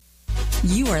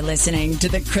You are listening to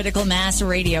the Critical Mass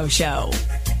Radio Show,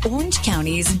 Orange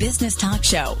County's business talk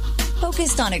show,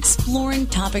 focused on exploring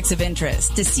topics of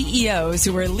interest to CEOs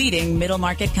who are leading middle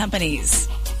market companies.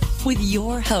 With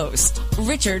your host,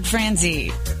 Richard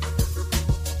Franzi.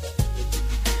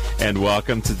 And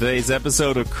welcome to today's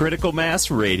episode of Critical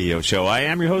Mass Radio Show. I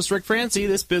am your host, Rick Franzi.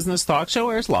 This business talk show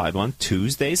airs live on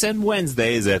Tuesdays and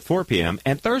Wednesdays at 4 p.m.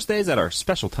 and Thursdays at our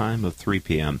special time of 3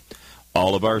 p.m.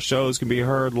 All of our shows can be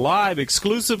heard live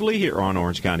exclusively here on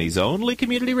Orange County's only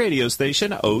community radio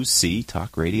station,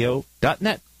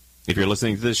 octalkradio.net. If you're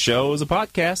listening to this show as a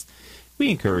podcast, we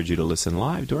encourage you to listen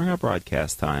live during our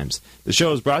broadcast times. The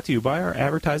show is brought to you by our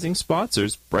advertising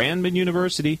sponsors, Brandman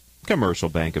University, Commercial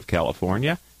Bank of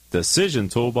California, Decision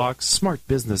Toolbox, Smart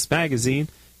Business Magazine,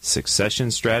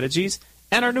 Succession Strategies,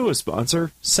 and our newest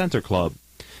sponsor, Center Club.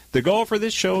 The goal for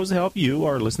this show is to help you,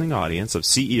 our listening audience of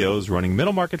CEOs running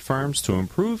middle market firms, to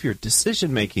improve your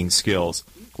decision-making skills.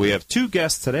 We have two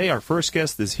guests today. Our first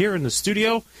guest is here in the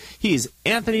studio. He's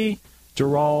Anthony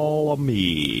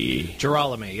Girolami.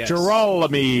 Girolami, yes.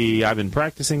 Girolami. I've been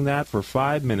practicing that for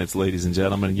 5 minutes, ladies and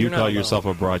gentlemen. You call yourself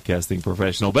a broadcasting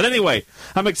professional. But anyway,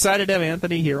 I'm excited to have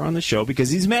Anthony here on the show because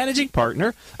he's managing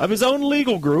partner of his own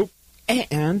legal group,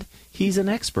 and he's an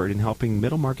expert in helping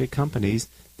middle market companies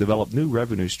develop new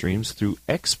revenue streams through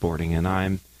exporting, and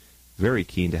I'm very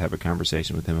keen to have a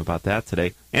conversation with him about that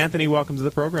today. Anthony, welcome to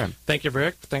the program. Thank you,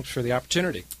 Rick. Thanks for the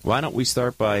opportunity. Why don't we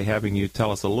start by having you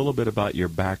tell us a little bit about your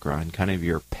background, kind of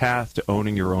your path to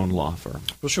owning your own law firm?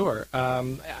 Well, sure.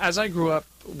 As I grew up,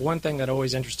 one thing that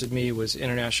always interested me was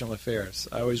international affairs.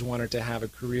 I always wanted to have a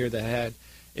career that had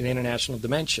an international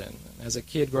dimension. As a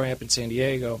kid growing up in San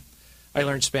Diego, I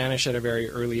learned Spanish at a very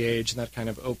early age, and that kind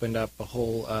of opened up a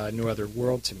whole new other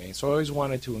world to me. So I always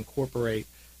wanted to incorporate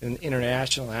an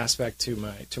international aspect to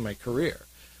my career.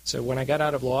 So when I got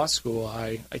out of law school,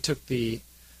 I took the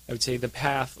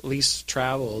path least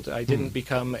traveled. I didn't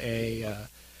become a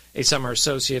summer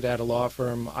associate at a law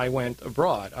firm. I went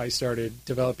abroad. I started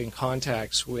developing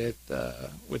contacts with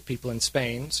people in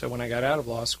Spain. So when I got out of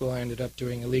law school, I ended up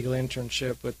doing a legal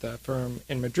internship with a firm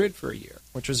in Madrid for a year,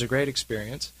 which was a great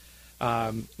experience.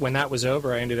 When that was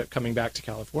over, I ended up coming back to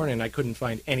California, and I couldn't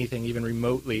find anything even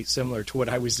remotely similar to what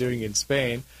I was doing in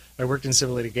Spain. I worked in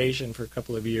civil litigation for a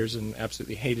couple of years and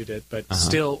absolutely hated it, but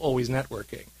still always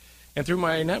networking. And through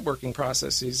my networking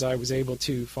processes, I was able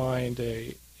to find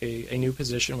a new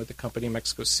position with a company in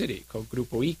Mexico City called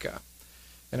Grupo ICA.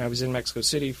 And I was in Mexico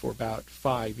City for about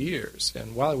 5 years.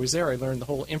 And while I was there, I learned the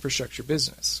whole infrastructure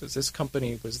business, because this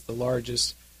company was the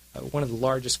largest one of the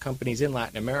largest companies in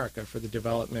Latin America for the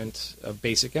development of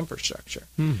basic infrastructure.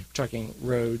 We're talking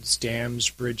roads, dams,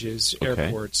 bridges,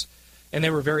 airports. And they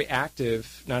were very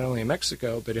active not only in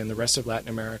Mexico, but in the rest of Latin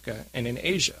America and in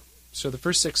Asia. So the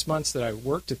first 6 months that I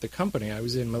worked at the company, I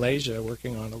was in Malaysia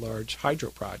working on a large hydro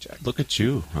project. Look at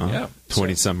you, huh? Yeah.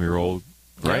 20-some-year-old,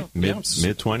 right? Yeah,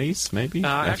 Mid-20s, maybe?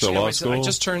 After law school? I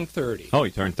just turned 30. Oh,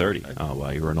 you turned 30. Oh,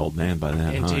 well, you were an old man by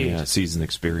then, Indeed. Huh? Yeah, seasoned,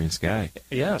 experienced guy.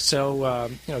 Yeah, so,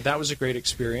 that was a great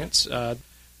experience.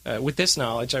 With this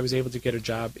knowledge, I was able to get a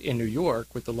job in New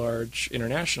York with a large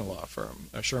international law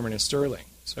firm, Sherman & Sterling.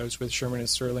 So I was with Sherman &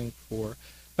 Sterling for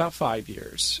about 5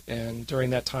 years. And during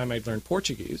that time, I'd learned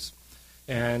Portuguese.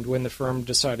 And when the firm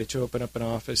decided to open up an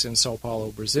office in Sao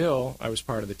Paulo, Brazil, I was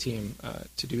part of the team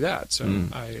to do that. So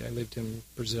I lived in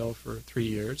Brazil for 3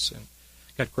 years and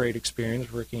got great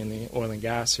experience working in the oil and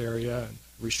gas area, and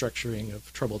restructuring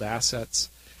of troubled assets,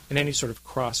 and any sort of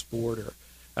cross-border.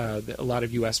 A lot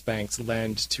of U.S. banks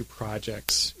lend to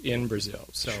projects in Brazil,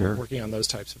 so working on those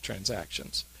types of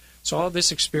transactions. So all of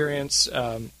this experience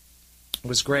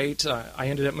was great. I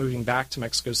ended up moving back to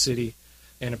Mexico City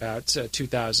in about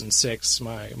 2006.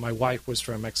 My wife was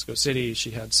from Mexico City.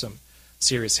 She had some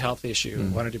serious health issue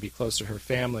and wanted to be close to her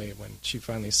family. When she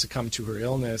finally succumbed to her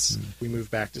illness, we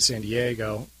moved back to San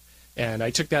Diego. And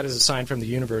I took that as a sign from the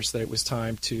universe that it was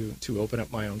time to open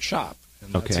up my own shop.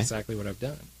 And that's exactly what I've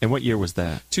done. And what year was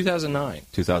that? 2009.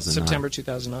 2009. September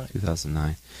 2009.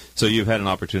 2009. So you've had an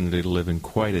opportunity to live in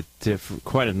quite a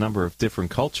number of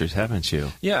different cultures, haven't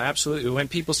you? Yeah, absolutely. When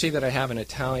people see that I have an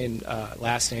Italian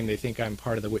last name, they think I'm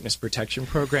part of the witness protection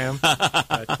program.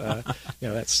 But,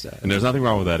 that's... and there's nothing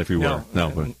wrong with that if you were.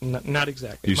 No, not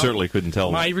exactly. You certainly couldn't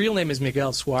tell. My real name is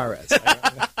Miguel Suarez.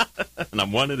 And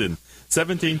I'm wanted in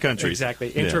 17 countries. Exactly.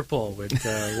 Interpol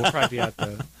will probably be at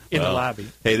the... in the lobby.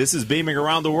 Hey, this is beaming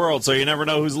around the world, so you never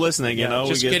know who's listening.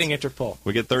 Just kidding, Interpol.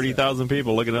 We get 30,000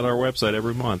 people looking at our website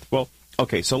every month. Well,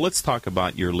 okay, so let's talk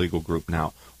about your legal group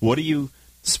now. What do you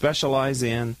specialize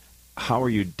in? How are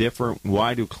you different?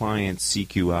 Why do clients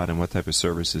seek you out, and what type of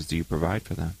services do you provide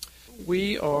for them?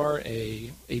 We are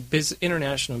a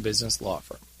international business law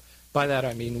firm. By that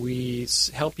I mean we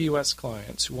help U.S.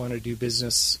 clients who want to do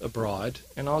business abroad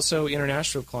and also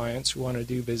international clients who want to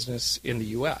do business in the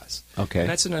U.S. Okay. And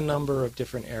that's in a number of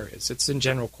different areas. It's in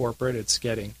general corporate. It's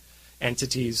getting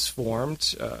entities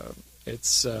formed.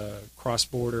 It's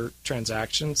cross-border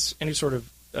transactions, any sort of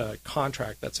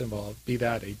contract that's involved, be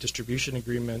that a distribution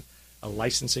agreement, a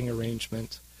licensing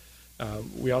arrangement.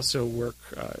 We also work,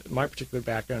 my particular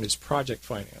background is project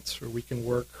finance, where we can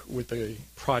work with a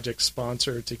project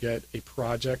sponsor to get a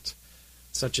project,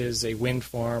 such as a wind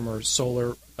farm or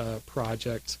solar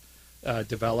project,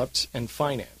 developed and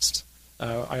financed.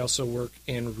 I also work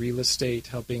in real estate,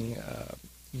 helping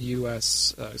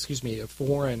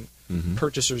foreign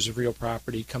purchasers of real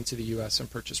property come to the U.S. and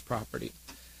purchase property,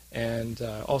 and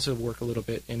also work a little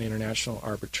bit in international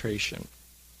arbitration.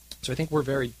 So I think we're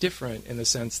very different in the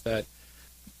sense that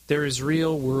there is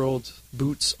real-world,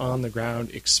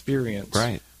 boots-on-the-ground experience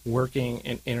working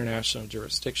in international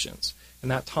jurisdictions.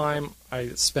 And that time I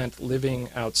spent living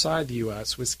outside the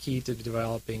U.S. was key to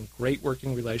developing great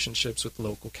working relationships with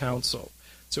local counsel.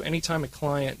 So anytime a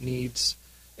client needs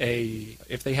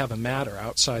if they have a matter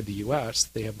outside the U.S.,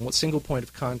 they have one single point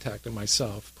of contact in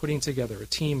myself, putting together a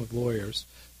team of lawyers,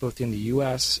 both in the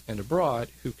U.S. and abroad,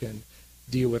 who can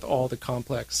deal with all the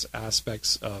complex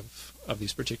aspects of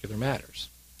these particular matters.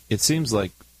 It seems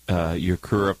like your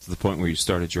career up to the point where you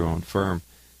started your own firm,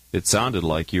 it sounded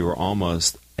like you were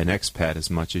almost an expat as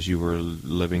much as you were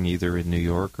living either in New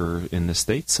York or in the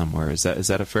States somewhere. Is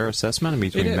that a fair assessment? I mean,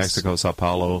 between Mexico, Sao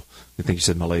Paulo, I think you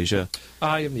said Malaysia?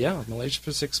 Malaysia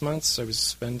for 6 months. I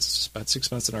spent about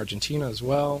 6 months in Argentina as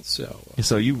well.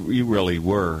 So you really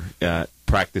were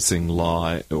practicing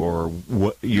law, or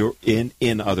you're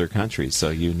in other countries, so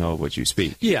you know what you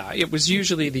speak. Yeah, it was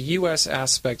usually the U.S.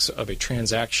 aspects of a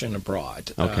transaction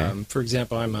abroad. Okay. For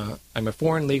example, I'm a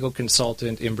foreign legal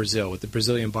consultant in Brazil with the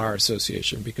Brazilian Bar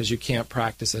Association, because you can't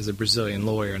practice as a Brazilian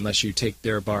lawyer unless you take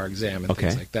their bar exam and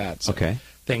things like that. So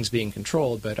things being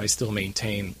controlled, but I still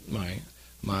maintain my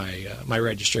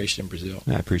registration in Brazil.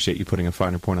 I appreciate you putting a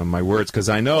finer point on my words, because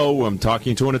I know I'm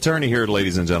talking to an attorney here,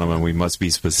 ladies and gentlemen. We must be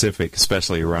specific,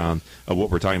 especially around what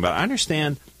we're talking about. I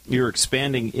understand you're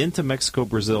expanding into Mexico,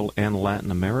 Brazil, and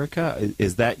Latin America.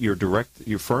 Is that your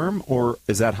firm, or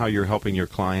is that how you're helping your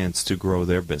clients to grow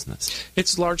their business?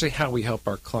 It's largely how we help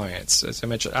our clients. As I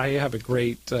mentioned, I have a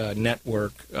great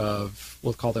network of,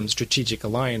 we'll call them strategic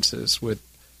alliances, with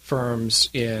firms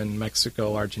in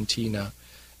Mexico, Argentina,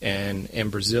 and in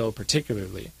Brazil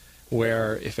particularly,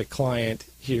 where if a client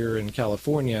here in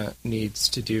California needs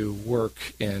to do work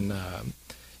in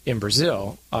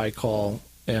Brazil, I call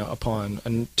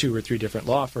upon 2 or 3 different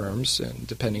law firms, and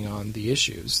depending on the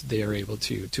issues, they are able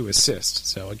to assist.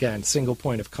 So again, single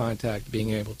point of contact,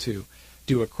 being able to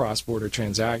do a cross-border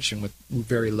transaction with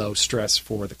very low stress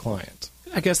for the client.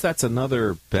 I guess that's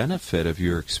another benefit of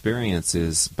your experience,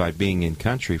 is by being in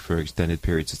country for extended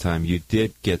periods of time, you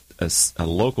did get a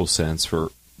local sense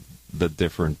for the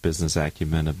different business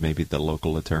acumen of maybe the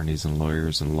local attorneys and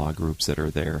lawyers and law groups that are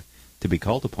there to be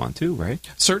called upon too, right?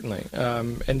 Certainly.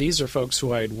 And these are folks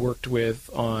who I had worked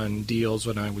with on deals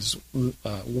when I was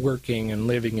working and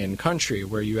living in country,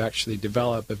 where you actually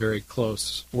develop a very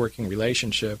close working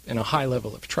relationship and a high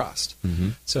level of trust. Mm-hmm.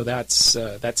 So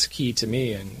that's key to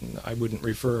me, and I wouldn't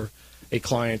refer a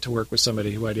client to work with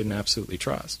somebody who I didn't absolutely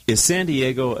trust. Is San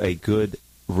Diego a good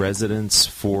residence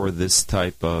for this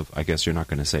type of, I guess you're not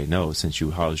going to say no since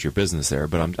you house your business there,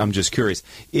 but I'm just curious,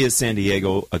 is San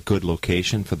Diego a good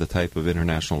location for the type of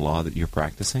international law that you're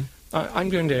practicing? I'm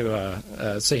going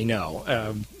to say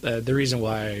no. The reason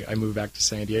why I moved back to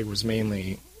San Diego was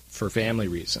mainly for family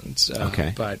reasons.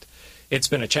 But it's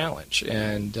been a challenge,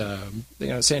 and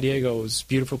San Diego is a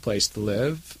beautiful place to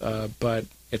live, but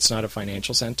it's not a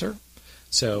financial center.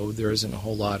 So there isn't a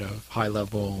whole lot of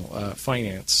high-level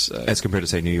finance. As compared to,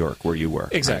 say, New York, where you were.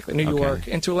 Exactly. Right? New York,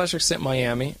 and to a lesser extent,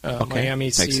 Miami. Miami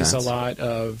sees a lot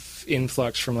of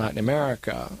influx from Latin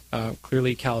America.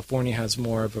 Clearly, California has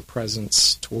more of a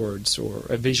presence towards, or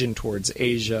a vision towards,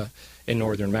 Asia and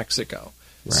northern Mexico.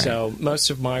 Right. So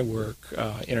most of my work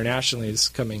internationally is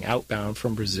coming outbound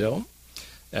from Brazil,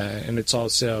 and it's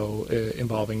also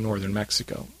involving northern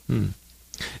Mexico.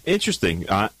 Interesting.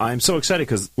 I'm so excited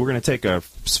because we're going to take our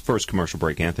first commercial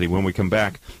break, Anthony. When we come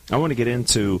back, I want to get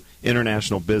into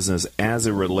international business as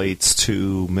it relates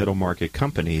to middle market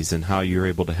companies and how you're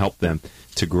able to help them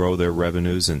to grow their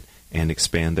revenues and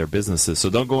expand their businesses. So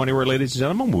don't go anywhere, ladies and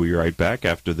gentlemen. We'll be right back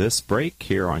after this break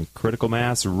here on Critical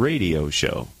Mass Radio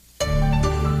Show.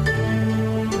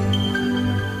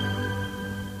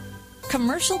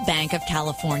 Commercial Bank of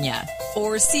California,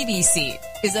 or CBC,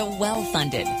 is a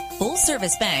well-funded,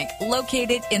 full-service bank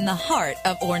located in the heart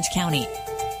of Orange County.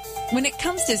 When it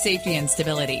comes to safety and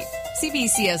stability,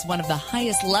 CBC has one of the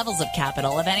highest levels of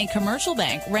capital of any commercial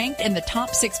bank, ranked in the top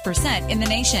 6% in the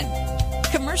nation.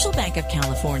 Commercial Bank of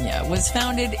California was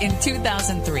founded in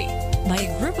 2003 by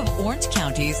a group of Orange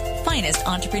County's finest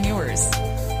entrepreneurs.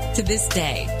 To this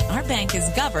day, our bank is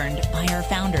governed by our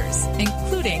founders,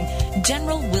 including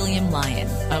General William Lyon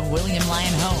of William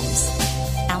Lyon Homes,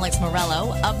 Alex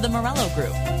Morello of the Morello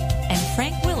Group, and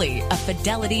Frank Willey of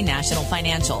Fidelity National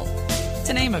Financial,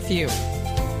 to name a few.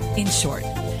 In short,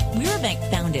 we're a bank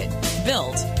founded,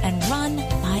 built, and run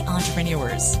by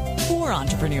entrepreneurs, for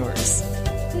entrepreneurs.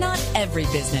 Not every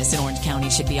business in Orange County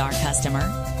should be our customer.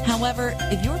 However,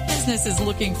 if your business is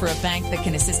looking for a bank that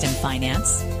can assist in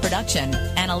finance, production,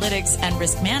 analytics, and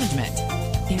risk management,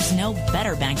 there's no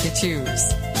better bank to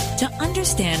choose. To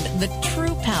understand the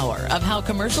true power of how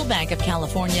Commercial Bank of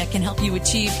California can help you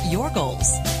achieve your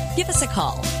goals, give us a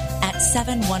call at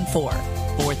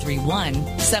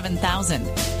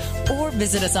 714-431-7000 or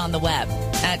visit us on the web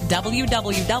at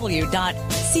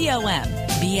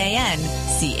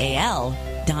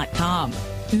www.combancal.com.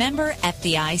 Member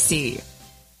FDIC.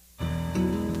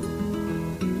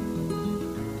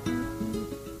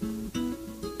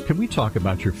 Can we talk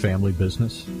about your family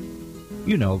business?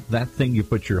 You know, that thing you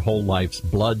put your whole life's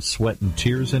blood, sweat, and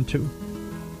tears into?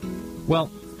 Well,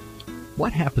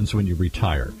 what happens when you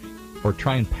retire or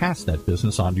try and pass that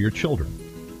business on to your children?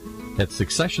 At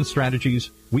Succession Strategies,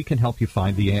 we can help you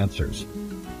find the answers.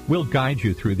 We'll guide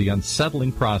you through the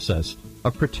unsettling process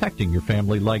of protecting your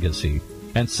family legacy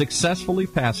and successfully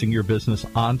passing your business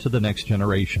on to the next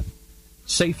generation,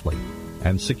 safely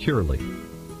and securely,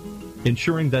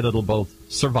 ensuring that it'll both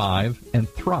survive and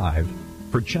thrive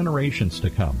for generations to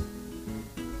come.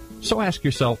 So ask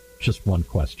yourself just one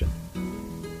question.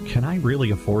 Can I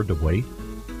really afford to wait?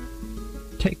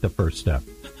 Take the first step.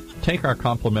 Take our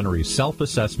complimentary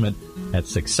self-assessment at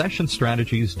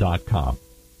successionstrategies.com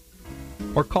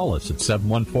or call us at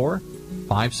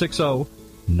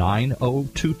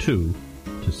 714-560-9022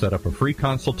 to set up a free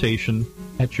consultation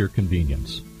at your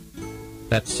convenience.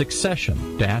 That's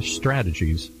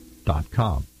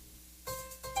succession-strategies.com.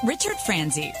 Richard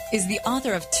Franzi is the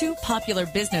author of 2 popular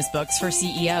business books for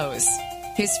CEOs.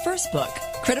 His first book,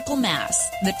 Critical Mass,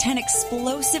 The 10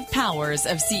 Explosive Powers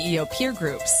of CEO Peer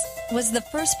Groups, was the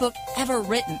first book ever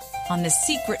written on the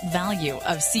secret value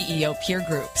of CEO peer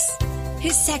groups.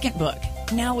 His second book,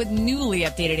 now with newly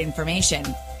updated information,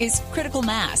 is Critical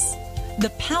Mass,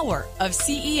 The Power of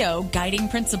CEO Guiding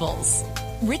Principles.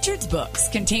 Richard's books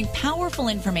contain powerful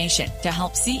information to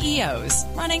help CEOs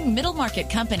running middle-market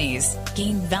companies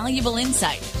gain valuable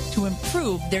insight to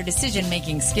improve their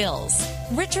decision-making skills.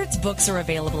 Richard's books are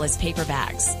available as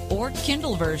paperbacks or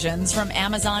Kindle versions from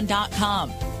Amazon.com.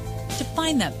 To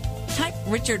find them, type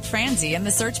Richard Franzi in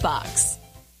the search box.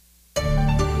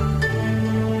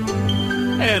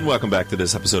 And welcome back to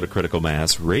this episode of Critical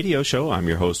Mass Radio Show. I'm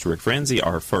your host, Rick Franzi.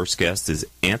 Our first guest is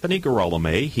Anthony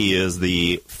Girolamo. He is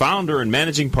the founder and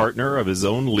managing partner of his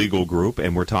own legal group,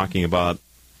 and we're talking about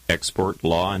export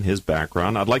law and his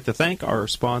background. I'd like to thank our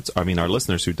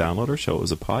listeners who download our show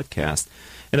as a podcast.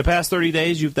 In the past 30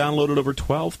 days, you've downloaded over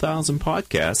 12,000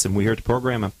 podcasts, and we here at the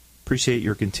program appreciate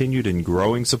your continued and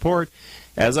growing support.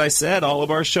 As I said, all of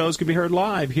our shows can be heard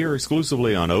live here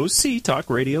exclusively on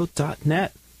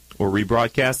octalkradio.net. or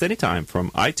rebroadcast anytime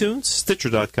from iTunes,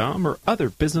 Stitcher.com, or other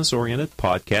business-oriented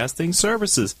podcasting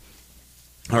services.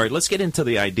 All right, let's get into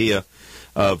the idea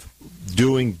of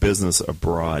doing business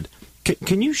abroad.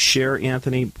 Can you share,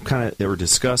 Anthony, or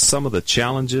discuss some of the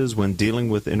challenges when dealing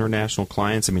with international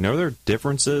clients? I mean, are there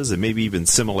differences and maybe even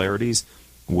similarities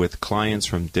with clients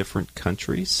from different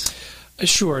countries?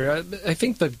 Sure. I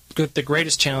think the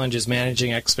greatest challenge is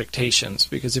managing expectations,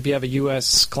 because if you have a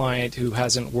U.S. client who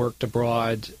hasn't worked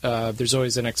abroad, there's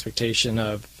always an expectation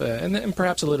of, and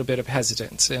perhaps a little bit of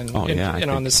hesitance. And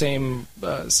on the same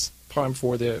problem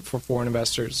for foreign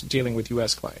investors dealing with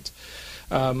U.S. clients.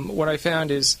 What I found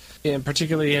is,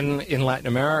 particularly in Latin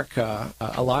America,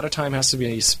 a lot of time has to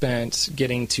be spent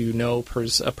getting to know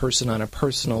a person on a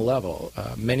personal level.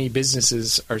 Many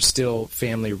businesses are still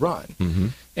family-run. Mm-hmm.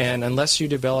 And unless you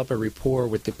develop a rapport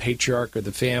with the patriarch of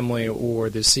the family or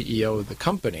the CEO of the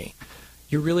company,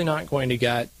 you're really not going to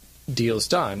get deals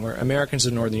done. Where Americans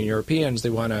and Northern Europeans, they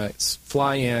want to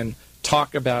fly in,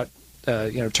 talk about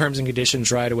terms and conditions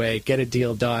right away, get a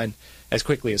deal done as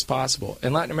quickly as possible.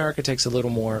 And Latin America takes a little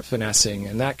more finessing,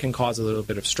 and that can cause a little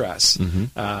bit of stress.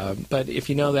 Mm-hmm. But if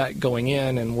you know that going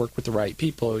in and work with the right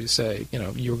people, you say,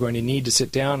 you're going to need to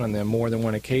sit down on them more than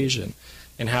one occasion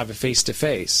and have a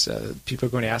face-to-face. People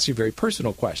are going to ask you very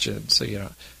personal questions. So,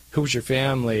 who's your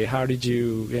family? How did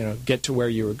you, get to where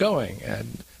you were going?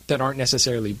 And that aren't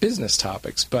necessarily business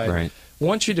topics. But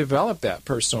once you develop that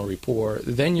personal rapport,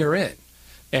 then you're in.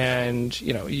 And,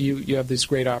 you have this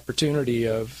great opportunity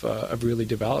of really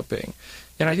developing.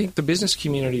 And I think the business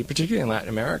community, particularly in Latin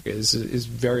America, is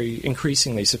very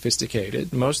increasingly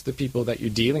sophisticated. Most of the people that you're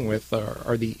dealing with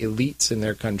are the elites in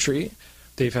their country.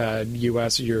 They've had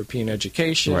U.S. or European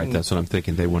education. Right, that's what I'm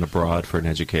thinking. They went abroad for an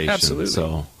education. Absolutely.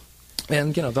 So.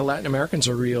 And, the Latin Americans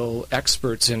are real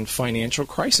experts in financial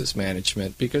crisis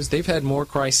management because they've had more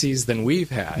crises than we've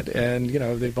had. And,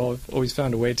 they've always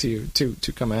found a way to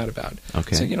come out about it.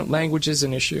 Okay. So, language is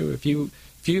an issue. If you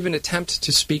even attempt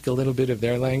to speak a little bit of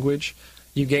their language,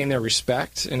 you gain their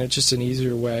respect, and it's just an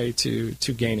easier way to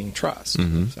gaining trust.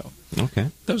 Mm-hmm. So, okay.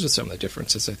 Those are some of the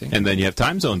differences, I think. And then you have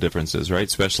time zone differences, right?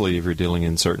 Especially if you're dealing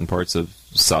in certain parts of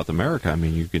South America. I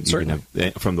mean, you can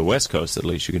have, from the West Coast at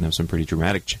least, you can have some pretty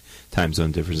dramatic time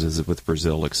zone differences with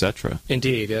Brazil, etc.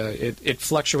 Indeed. It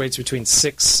fluctuates between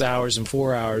 6 hours and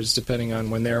 4 hours, depending on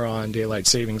when they're on daylight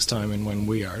savings time and when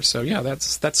we are. So,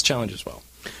 that's a challenge as well.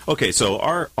 Okay, so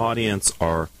our audience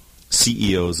are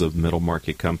CEOs of middle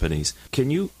market companies.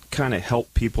 Can you kind of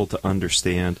help people to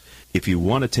understand if you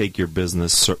want to take your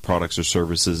business products or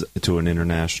services to an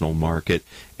international market,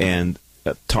 and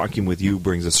talking with you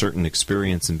brings a certain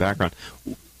experience and background?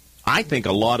 I think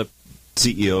a lot of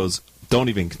CEOs don't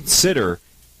even consider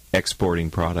exporting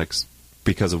products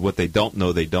because of what they don't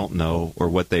know, or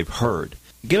what they've heard.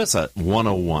 Give us a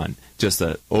 101, just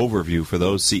an overview for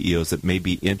those CEOs that may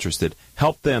be interested.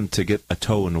 Help them to get a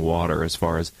toe in the water as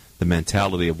far as the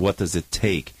mentality of what does it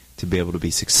take to be able to be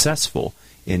successful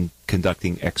in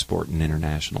conducting export and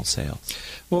international sales.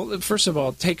 Well, first of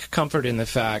all, take comfort in the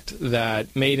fact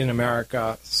that Made in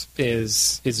America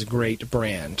is a great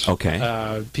brand.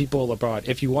 Okay. People abroad,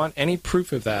 if you want any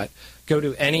proof of that, go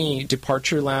to any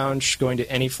departure lounge, going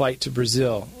to any flight to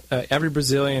Brazil. Every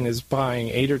Brazilian is buying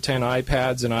 8 or 10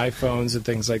 iPads and iPhones and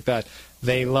things like that.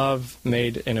 They love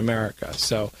Made in America.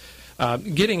 So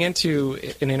getting into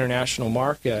an international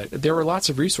market, there are lots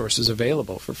of resources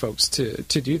available for folks to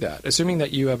do that. Assuming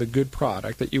that you have a good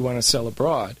product that you want to sell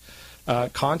abroad,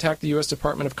 contact the U.S.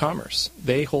 Department of Commerce.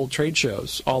 They hold trade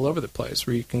shows all over the place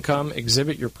where you can come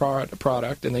exhibit your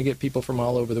product, and they get people from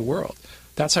all over the world.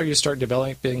 That's how you start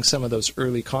developing some of those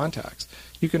early contacts.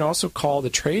 You can also call the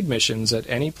trade missions at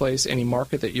any place, any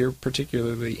market that you're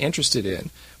particularly interested in.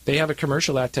 They have a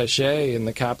commercial attaché in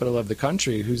the capital of the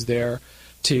country who's there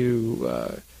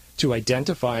to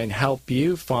identify and help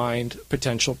you find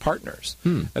potential partners.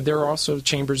 There are also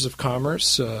chambers of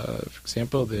commerce. For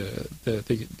example,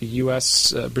 the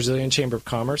U.S. Brazilian Chamber of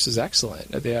Commerce is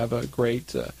excellent. They have a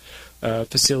great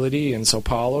facility in Sao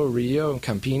Paulo, Rio, and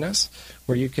Campinas,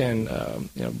 where you can,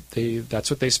 that's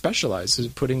what they specialize is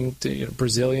putting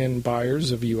Brazilian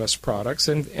buyers of U.S. products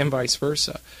and vice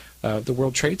versa. The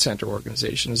World Trade Center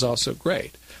organization is also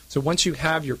great. So once you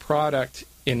have your product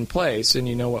in place and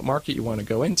you know what market you want to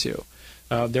go into,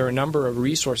 there are a number of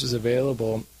resources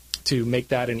available to make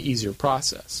that an easier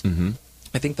process. Mm-hmm.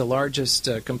 I think the largest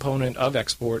component of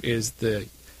export is the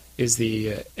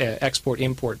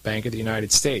Export-Import Bank of the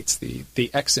United States, the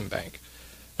Exim Bank.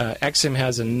 Exim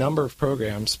has a number of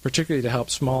programs, particularly to help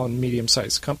small and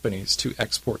medium-sized companies to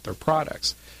export their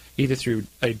products, either through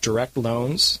direct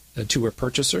loans to a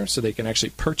purchaser, so they can actually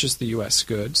purchase the U.S.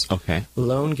 goods. Okay.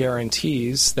 Loan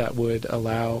guarantees that would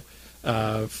allow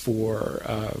for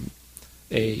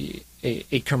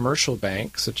a commercial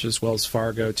bank, such as Wells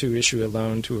Fargo, to issue a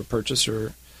loan to a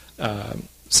purchaser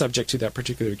subject to that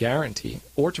particular guarantee,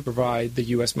 or to provide the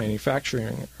U.S.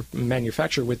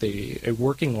 manufacturer with a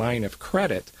working line of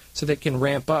credit so they can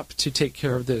ramp up to take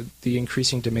care of the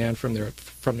increasing demand from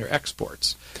their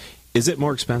exports. Is it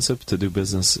more expensive to do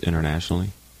business internationally?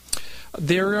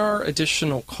 There are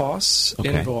additional costs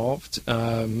involved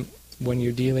when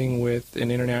you're dealing with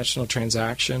an international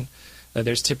transaction.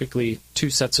 There's typically 2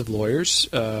 sets of lawyers.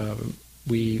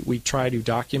 We try to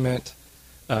document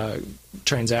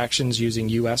transactions using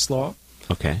U.S. law.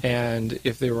 Okay. And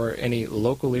if there are any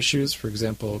local issues, for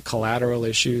example, collateral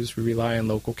issues, we rely on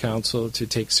local counsel to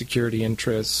take security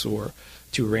interests or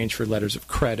to arrange for letters of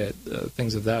credit,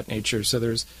 things of that nature.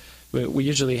 So we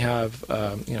usually have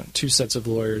 2 sets of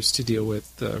lawyers to deal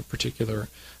with particular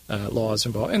laws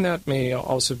involved, and that may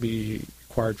also be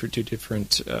required for 2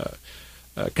 different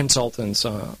consultants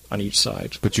on each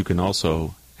side. But you can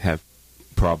also have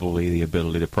probably the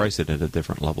ability to price it at a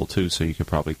different level too, so you could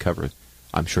probably cover.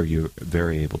 I'm sure you're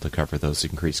very able to cover those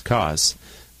increased costs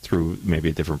through maybe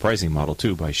a different pricing model,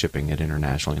 too, by shipping it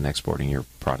internationally and exporting your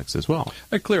products as well.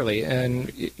 Clearly,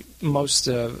 and most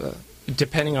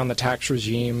depending on the tax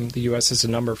regime, the U.S. has a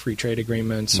number of free trade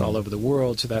agreements all over the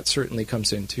world, so that certainly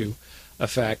comes into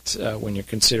effect when you're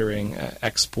considering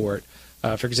export.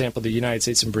 For example, the United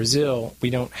States and Brazil, we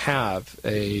don't have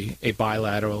a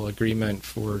bilateral agreement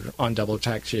on double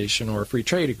taxation or a free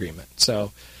trade agreement.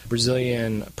 So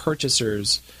Brazilian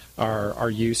purchasers are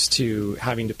used to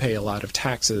having to pay a lot of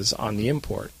taxes on the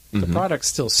import. The products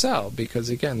still sell because,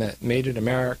 again, that Made in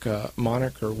America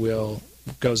moniker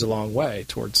goes a long way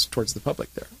towards the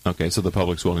public there. Okay, so the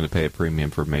public's willing to pay a premium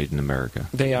for Made in America.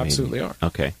 They absolutely are.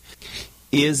 Okay.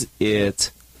 Is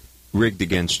it rigged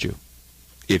against you?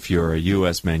 If you're a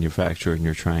U.S. manufacturer and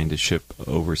you're trying to ship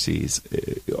overseas,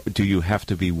 do you have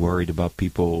to be worried about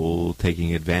people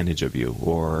taking advantage of you?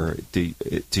 Or,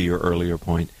 to your earlier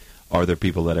point, are there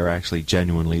people that are actually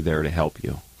genuinely there to help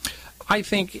you? I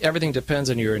think everything depends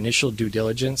on your initial due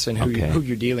diligence and who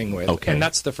you're dealing with, and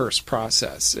that's the first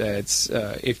process. It's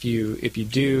if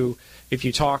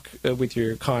you talk with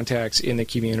your contacts in the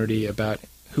community about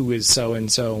who is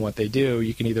so-and-so and what they do,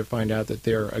 you can either find out that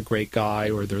they're a great guy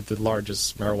or they're the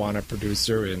largest marijuana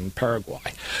producer in Paraguay.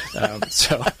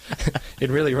 So it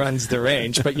really runs the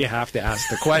range, but you have to ask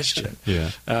the question.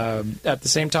 Yeah. At the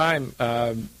same time,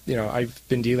 I've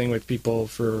been dealing with people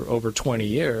for over 20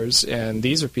 years, and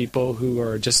these are people who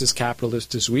are just as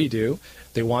capitalist as we do.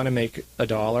 They want to make a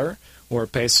dollar or a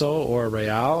peso or a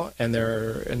real, and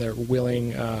they're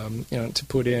willing to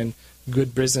put in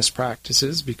good business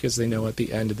practices because they know at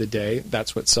the end of the day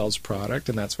that's what sells product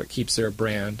and that's what keeps their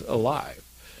brand alive.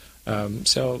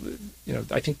 So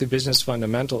I think the business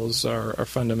fundamentals are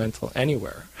fundamental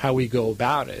anywhere. How we go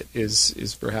about it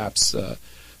is perhaps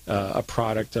a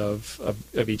product of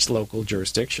each local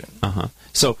jurisdiction.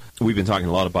 So we've been talking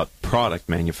a lot about product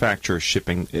manufacturers,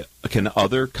 shipping. Can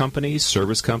other companies,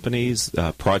 service companies,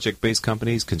 project-based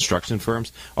companies, construction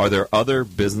firms, are there other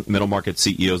middle market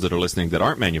CEOs that are listening that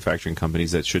aren't manufacturing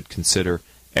companies that should consider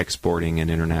exporting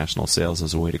and international sales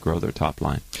as a way to grow their top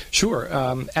line? Sure.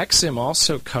 EXIM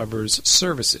also covers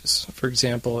services. For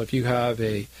example, if you have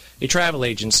a travel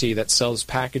agency that sells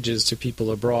packages to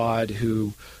people abroad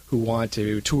who want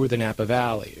to tour the Napa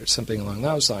Valley or something along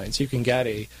those lines, you can get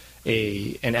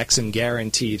an EXIM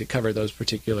guarantee to cover those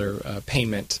particular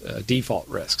payment default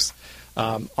risks.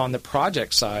 On the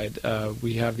project side,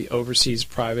 we have the Overseas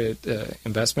Private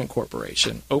Investment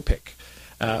Corporation, OPIC.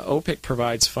 OPIC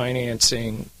provides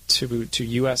financing to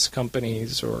U.S.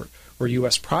 companies or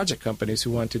U.S. project companies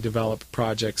who want to develop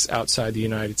projects outside the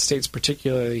United States,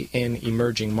 particularly in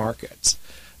emerging markets.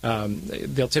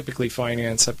 They'll typically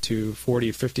finance up to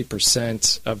 40 or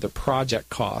 50% of the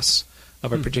project costs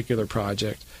of a particular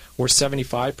project, or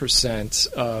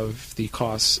 75% of the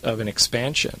costs of an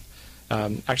expansion.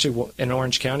 Actually, an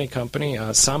Orange County company,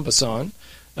 Sambason,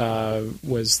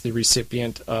 was the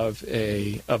recipient of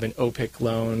an OPIC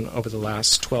loan over the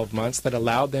last 12 months that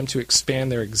allowed them to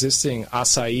expand their existing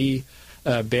acai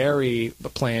berry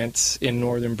plant in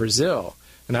northern Brazil.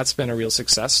 And that's been a real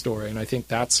success story. And I think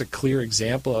that's a clear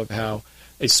example of how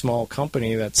a small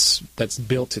company that's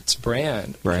built its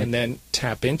brand can then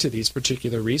tap into these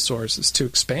particular resources to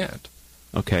expand.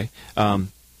 Okay.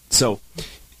 So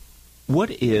what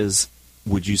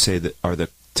would you say that are the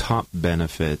top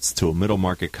benefits to a middle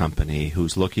market company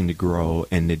who's looking to grow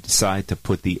and they decide to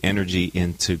put the energy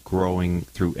into growing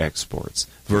through exports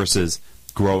versus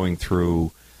growing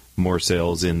through more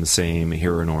sales in the same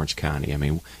here in Orange County? I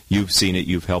mean, you've seen it.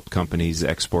 You've helped companies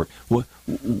export.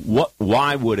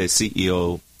 Why would a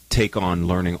CEO take on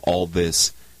learning all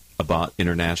this about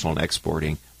international and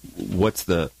exporting? What's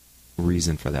the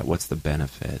reason for that? What's the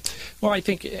benefit? Well, I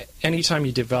think anytime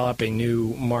you develop a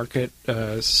new market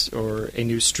or a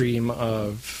new stream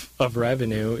of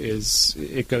revenue,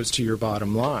 it goes to your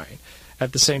bottom line.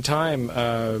 At the same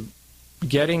time,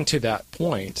 getting to that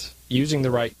point, using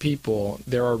the right people,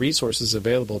 there are resources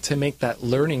available to make that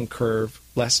learning curve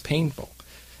less painful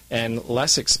and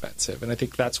less expensive. And I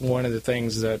think that's one of the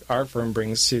things that our firm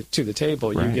brings to the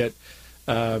table. Right. You get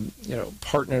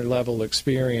partner level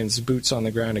experience, boots on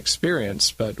the ground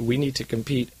experience, but we need to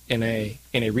compete in a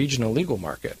regional legal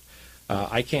market.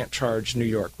 I can't charge New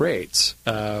York rates,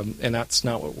 and that's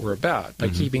not what we're about. By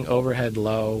keeping overhead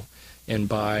low and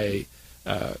by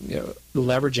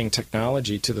leveraging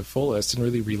technology to the fullest and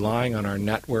really relying on our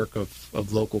network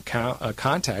of local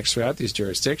contacts throughout these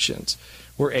jurisdictions,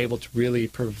 we're able to really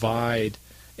provide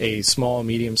a small,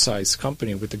 medium-sized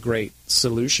company with a great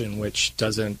solution which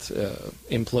doesn't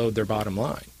implode their bottom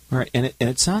line. Right, and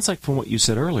it sounds like from what you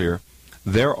said earlier,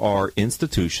 there are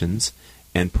institutions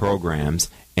and programs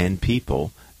and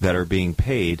people that are being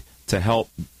paid to help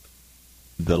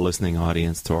the listening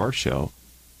audience to our show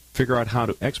figure out how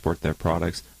to export their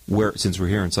products. Where, since we're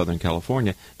here in Southern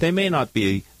California, there may not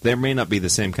be the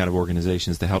same kind of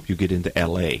organizations to help you get into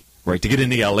L.A., right? To get in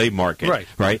the L.A. market,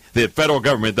 right? The federal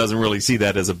government doesn't really see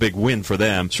that as a big win for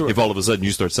them if all of a sudden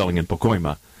you start selling in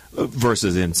Pacoima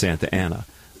versus in Santa Ana.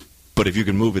 But if you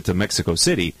can move it to Mexico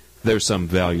City, there's some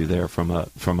value there from a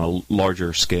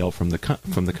larger scale from the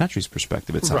country's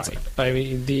perspective. It sounds like. I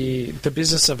mean, the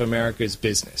business of America is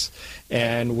business,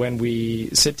 and when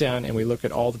we sit down and we look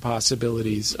at all the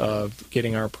possibilities of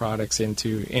getting our products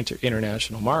into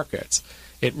international markets,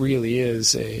 it really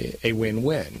is a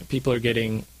win-win. People are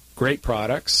getting great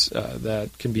products that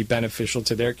can be beneficial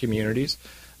to their communities.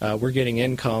 We're getting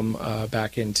income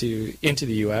back into the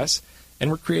U.S., and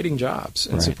we're creating jobs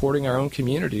and supporting our own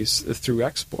communities through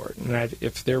export. And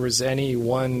if there was any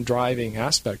one driving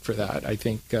aspect for that, I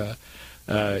think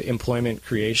employment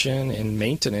creation and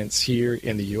maintenance here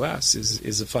in the U.S.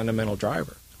 is a fundamental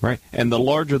driver. Right. And the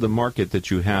larger the market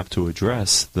that you have to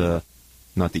address,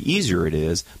 not the easier it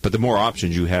is, but the more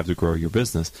options you have to grow your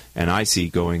business. And I see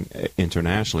going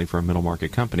internationally for a middle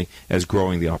market company as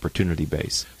growing the opportunity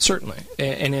base. Certainly.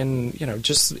 And in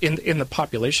just in the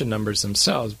population numbers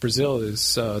themselves, Brazil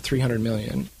is 300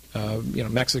 million.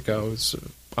 Mexico is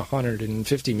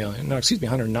 150 million. No, excuse me,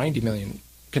 190 million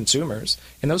consumers.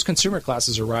 And those consumer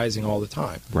classes are rising all the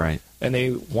time. Right. And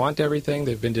they want everything.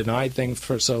 They've been denied things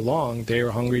for so long. They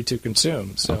are hungry to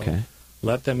consume. So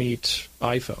let them eat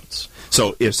iPhones.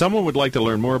 So if someone would like to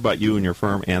learn more about you and your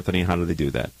firm, Anthony, how do they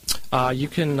do that? You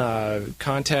can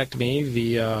contact me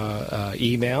via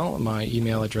email. My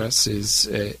email address is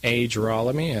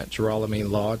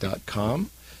agerolami@gerolamilaw.com.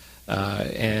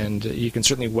 And you can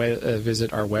certainly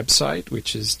visit our website,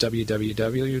 which is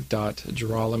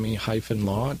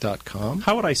www.gerolami-law.com.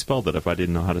 How would I spell that if I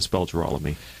didn't know how to spell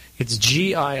Girolami? It's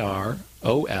Girolami.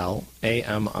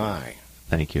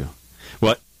 Thank you.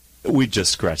 Well, we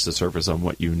just scratched the surface on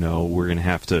what you know. We're going to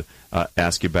have to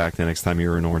ask you back the next time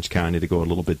you're in Orange County to go a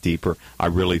little bit deeper. I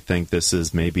really think this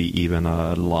is maybe even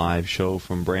a live show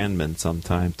from Brandman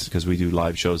sometimes, because we do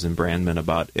live shows in Brandman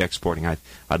about exporting.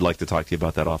 I'd like to talk to you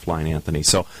about that offline, Anthony.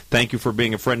 So thank you for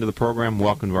being a friend of the program.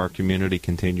 Welcome to our community.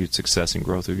 Continued success and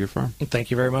growth of your firm. Thank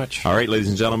you very much. All right, ladies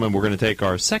and gentlemen, we're going to take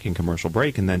our second commercial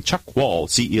break, and then Chuck Wall,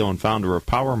 CEO and founder of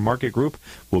Power Market Group,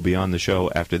 will be on the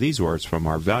show after these words from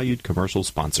our valued commercial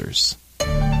sponsors.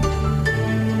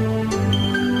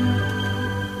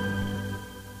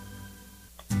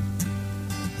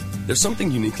 There's something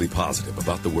uniquely positive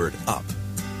about the word up.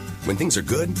 When things are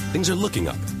good, things are looking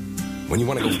up. When you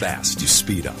want to go fast, you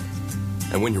speed up.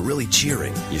 And when you're really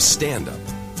cheering, you stand up.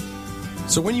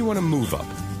 So when you want to move up,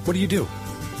 what do?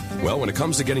 Well, when it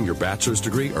comes to getting your bachelor's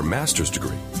degree or master's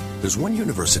degree, there's one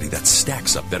university that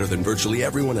stacks up better than virtually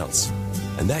everyone else.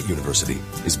 And that university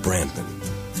is Brandman.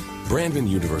 Brandman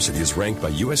University is ranked by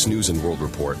U.S. News & World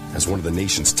Report as one of the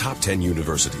nation's top 10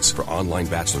 universities for online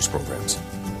bachelor's programs.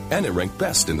 And it ranked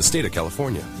best in the state of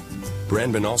California.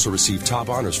 Brandman also received top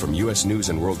honors from U.S. News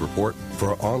 & World Report for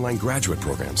our online graduate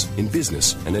programs in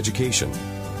business and education.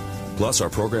 Plus, our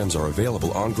programs are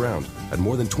available on ground at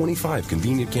more than 25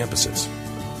 convenient campuses.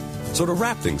 So to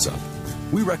wrap things up,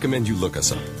 we recommend you look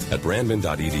us up at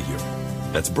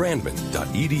brandman.edu. That's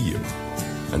brandman.edu.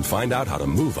 And find out how to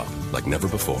move up like never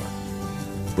before.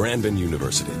 Brandman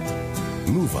University.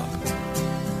 Move up.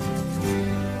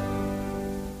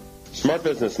 Smart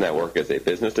Business Network is a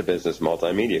business-to-business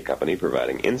multimedia company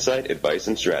providing insight, advice,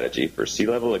 and strategy for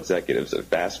C-level executives of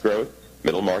fast-growth,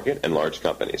 middle market, and large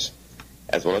companies.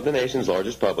 As one of the nation's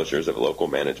largest publishers of local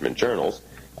management journals,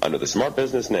 under the Smart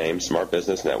Business name, Smart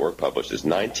Business Network publishes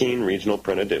 19 regional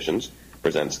print editions,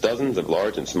 presents dozens of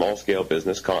large and small-scale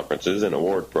business conferences and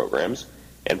award programs,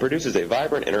 and produces a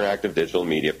vibrant interactive digital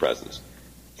media presence.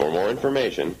 For more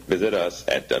information, visit us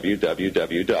at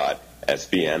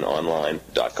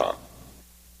www.sbnonline.com.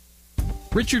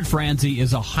 Richard Franzi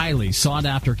is a highly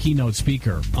sought-after keynote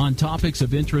speaker on topics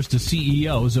of interest to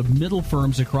CEOs of middle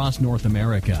firms across North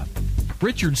America.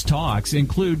 Richard's talks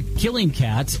include Killing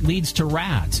Cats Leads to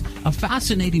Rats, a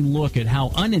fascinating look at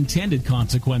how unintended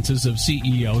consequences of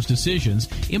CEOs' decisions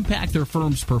impact their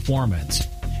firm's performance.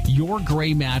 Your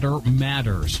Gray Matter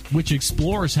Matters, which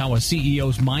explores how a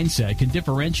CEO's mindset can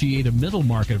differentiate a middle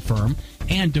market firm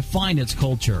and define its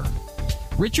culture.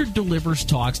 Richard delivers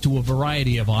talks to a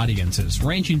variety of audiences,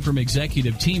 ranging from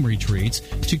executive team retreats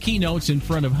to keynotes in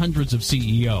front of hundreds of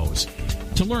CEOs.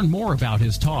 To learn more about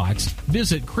his talks,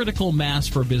 visit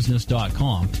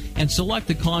criticalmassforbusiness.com and select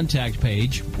the contact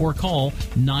page or call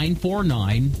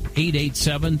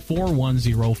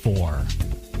 949-887-4104.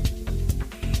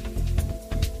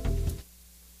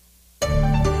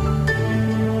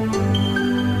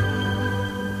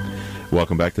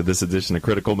 Welcome back to this edition of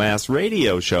Critical Mass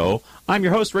Radio Show. I'm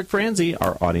your host, Rick Franzi.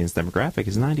 Our audience demographic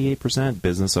is 98%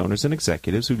 business owners and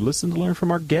executives who listen to learn from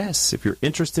our guests. If you're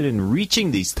interested in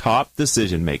reaching these top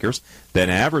decision makers, then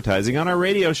advertising on our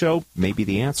radio show may be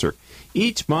the answer.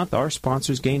 Each month, our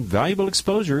sponsors gain valuable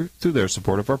exposure through their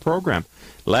support of our program.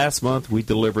 Last month, we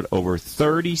delivered over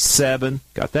 37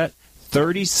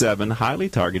 highly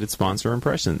targeted sponsor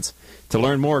impressions. To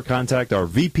learn more, contact our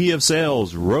VP of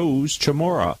Sales, Rose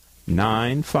Chamorro,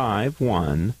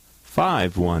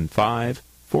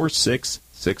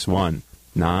 951-515-4661.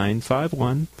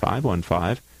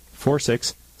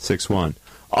 951-515-4661.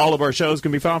 All of our shows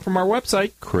can be found from our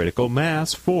website,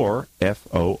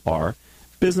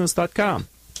 criticalmass4business.com.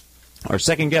 Our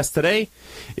second guest today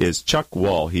is Chuck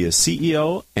Wall. He is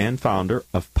CEO and founder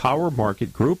of Power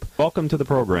Market Group. Welcome to the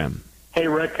program. Hey,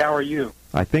 Rick, how are you?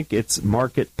 I think it's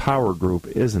Market Power Group,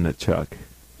 isn't it, Chuck?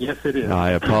 Yes, it is.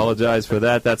 I apologize for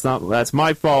that. That's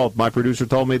my fault. My producer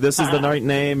told me this is the right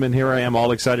name, and here I am,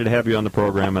 all excited to have you on the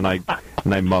program, and I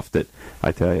muffed it,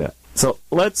 I tell you. So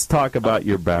let's talk about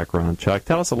your background, Chuck.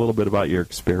 Tell us a little bit about your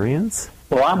experience.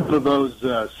 Well, I'm one of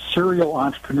those serial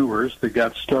entrepreneurs that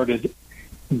got started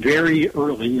very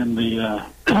early in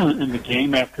the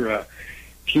game after a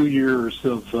few years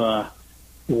of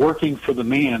working for the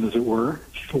man, as it were,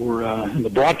 in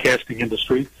the broadcasting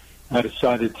industry. I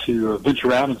decided to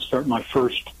venture out and start my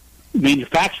first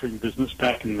manufacturing business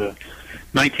back in the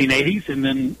 1980s, and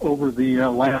then over the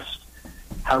last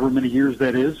however many years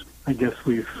that is, I guess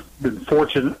we've been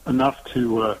fortunate enough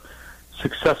to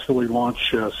successfully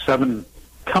launch 7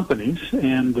 companies,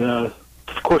 and of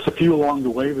course a few along the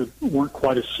way that weren't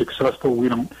quite as successful. We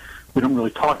don't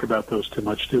really talk about those too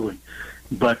much, do we?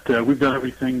 But we've done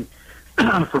everything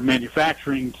from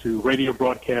manufacturing to radio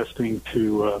broadcasting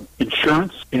to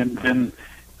insurance, and then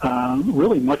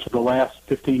really much of the last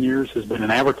 15 years has been in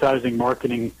advertising,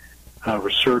 marketing,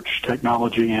 research,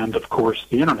 technology, and of course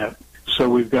the internet. So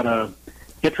we've got a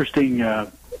interesting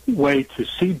way to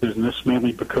see business,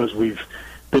 mainly because we've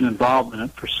been involved in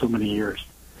it for so many years.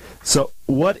 So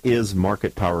what is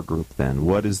Market Power Group then?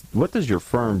 What does your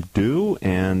firm do,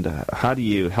 and how do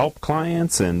you help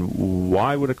clients, and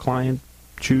why would a client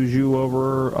choose you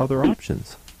over other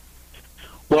options?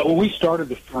 Well, when we started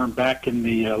the firm back in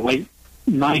the late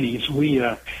 90s, we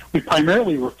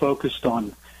primarily were focused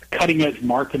on cutting-edge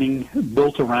marketing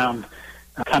built around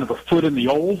kind of a foot in the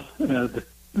old,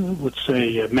 let's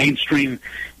say mainstream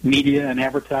media and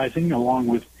advertising, along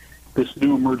with this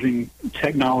new emerging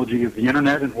technology of the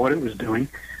internet and what it was doing.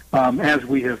 As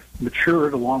we have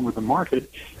matured along with the market,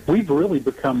 we've really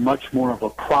become much more of a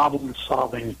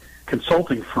problem-solving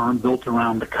consulting firm built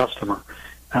around the customer.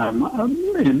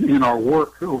 In our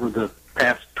work over the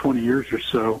past 20 years or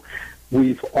so,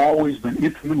 we've always been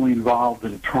intimately involved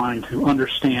in trying to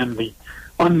understand the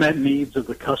unmet needs of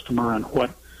the customer and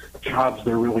what jobs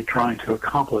they're really trying to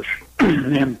accomplish.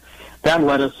 And that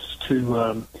led us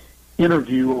to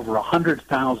interview over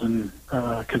 100,000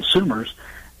 consumers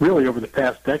really over the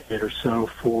past decade or so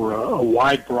for a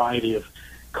wide variety of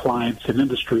clients and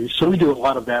industries. So we do a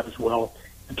lot of that as well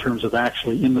in terms of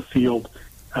actually in the field,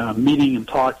 meeting and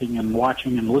talking and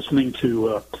watching and listening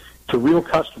to real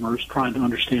customers, trying to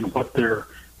understand what they're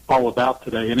all about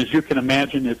today. And as you can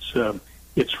imagine, it's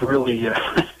really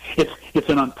it's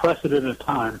an unprecedented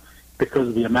time because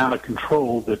of the amount of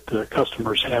control that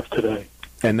customers have today.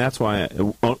 And that's why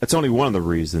it's only one of the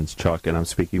reasons, Chuck, and I'm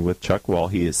speaking with Chuck Wall.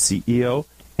 He is CEO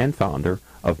and founder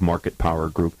of Market Power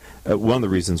Group. One of the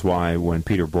reasons why when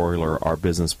Peter Broiler, our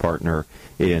business partner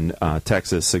in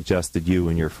Texas, suggested you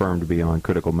and your firm to be on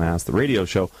Critical Mass, the radio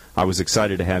show, I was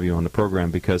excited to have you on the program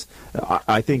because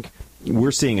I think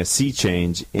we're seeing a sea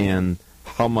change in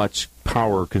how much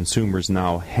power consumers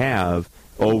now have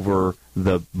over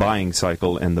the buying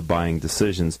cycle and the buying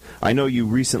decisions. I know you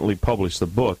recently published a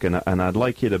book, and I'd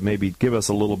like you to maybe give us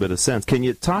a little bit of sense. Can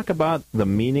you talk about the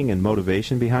meaning and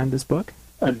motivation behind this book?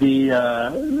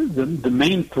 The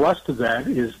main thrust of that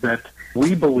is that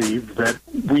we believe that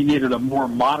we needed a more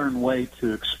modern way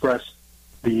to express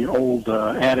the old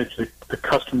adage that the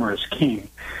customer is king.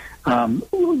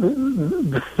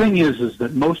 The thing is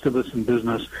that most of us in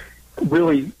business,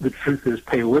 really, the truth is,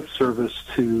 pay lip service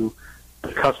to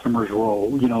the customer's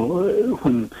role. You know,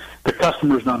 when the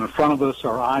customer's not in front of us,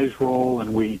 our eyes roll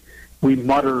and we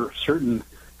mutter certain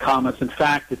comments. In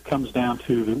fact, it comes down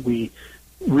to that we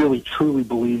really truly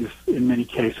believe in many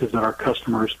cases that our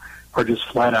customers are just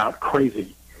flat out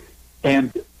crazy.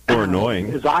 And or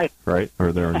annoying, right?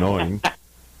 Or they're annoying.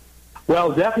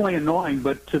 Well, definitely annoying,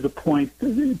 but to the point,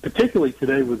 particularly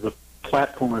today with the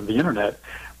platform of the internet,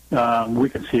 we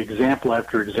can see example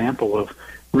after example of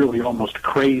really almost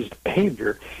crazed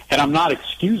behavior. And I'm not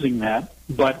excusing that,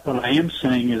 but what I am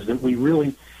saying is that we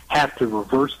really have to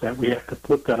reverse that. We have to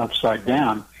flip that upside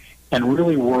down and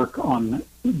really work on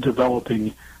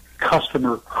developing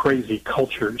customer crazy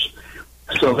cultures.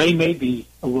 So they may be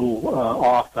a little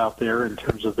off out there in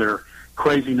terms of their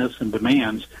craziness and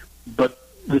demands, but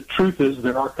the truth is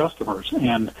they're our customers,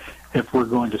 and if we're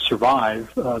going to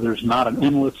survive, there's not an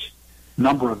endless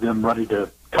number of them ready to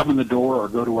come in the door or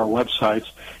go to our websites.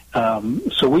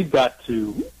 So we've got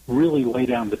to really lay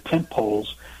down the tent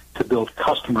poles to build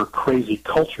customer crazy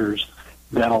cultures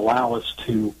that allow us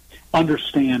to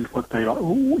understand what they are,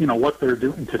 what they're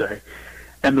doing today.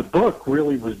 And the book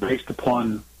really was based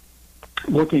upon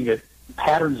looking at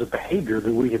patterns of behavior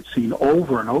that we had seen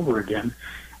over and over again.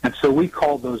 And so we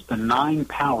call those the 9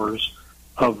 powers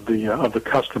of the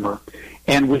customer.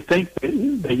 And we think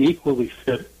they equally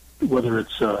fit whether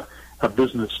it's a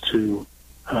business to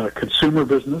consumer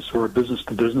business or a business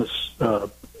to business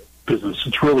business.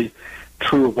 It's really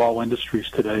true of all industries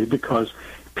today because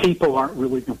people aren't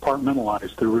really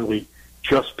compartmentalized. They're really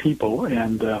just people,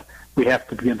 and we have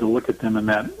to begin to look at them in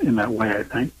that way, I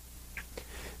think.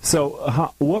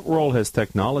 So what role has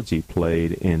technology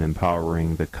played in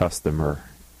empowering the customer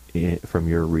from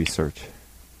your research?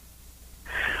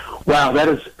 Wow, that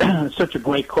is such a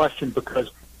great question,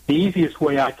 because the easiest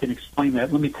way I can explain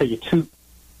that, let me tell you 2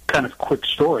 kind of quick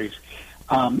stories.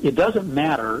 It doesn't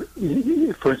matter,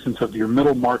 for instance, of your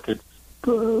middle market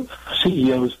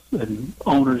CEOs and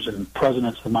owners and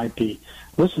presidents that might be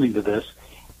listening to this.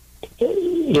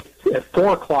 If at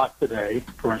 4 o'clock today,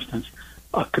 for instance,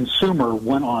 a consumer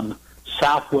went on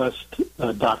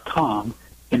Southwest.com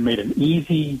and made an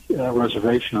easy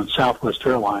reservation on Southwest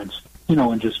Airlines,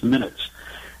 in just minutes.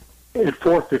 At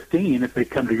 4:15, if they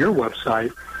come to your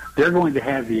website, they're going to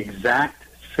have the exact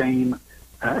same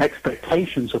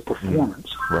expectations of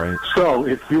performance. Right. So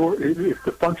if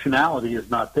the functionality is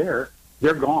not there,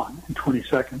 they're gone in 20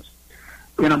 seconds.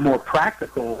 In a more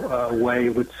practical way,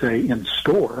 let's say in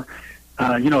store,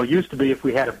 it used to be if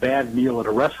we had a bad meal at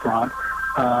a restaurant,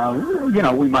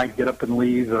 we might get up and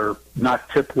leave or not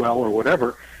tip well or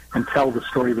whatever and tell the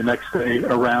story the next day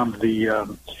around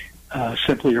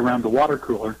simply around the water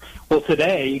cooler. Well,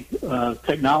 today,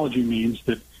 technology means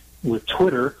that with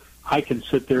Twitter, I can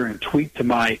sit there and tweet to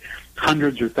my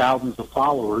hundreds or thousands of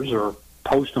followers or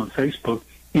post on Facebook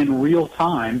in real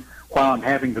time while I'm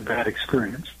having the bad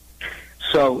experience.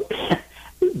 So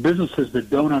businesses that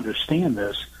don't understand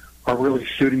this are really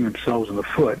shooting themselves in the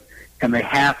foot, and they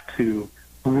have to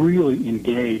really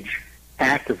engage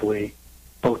actively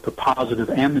both the positive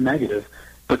and the negative.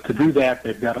 But to do that,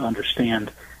 they've got to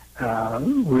understand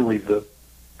really the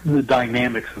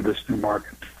dynamics of this new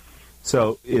market.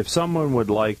 So if someone would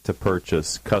like to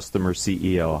purchase Customer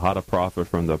CEO, How to Profit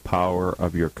from the Power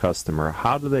of Your Customer,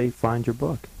 how do they find your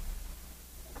book?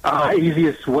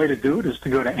 Easiest way to do it is to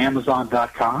go to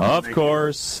Amazon.com. Of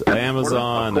course,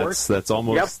 Amazon. Of course. That's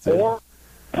almost. Yep.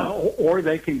 Or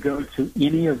they can go to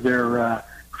any of their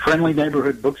friendly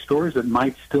neighborhood bookstores that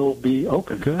might still be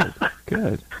open.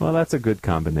 Good. Well, that's a good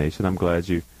combination. I'm glad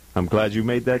you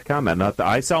made that comment.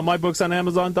 I sell my books on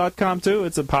Amazon.com too.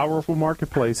 It's a powerful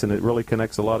marketplace, and it really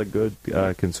connects a lot of good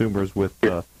consumers with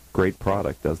great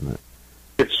product, doesn't it?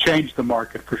 It's changed the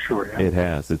market for sure. Yeah. It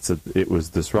has. It was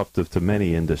disruptive to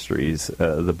many industries.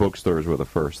 The bookstores were the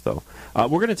first, though. We're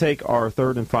going to take our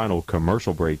third and final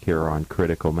commercial break here on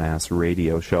Critical Mass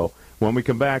Radio Show. When we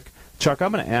come back, Chuck,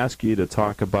 I'm going to ask you to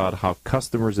talk about how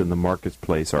customers in the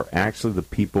marketplace are actually the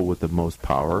people with the most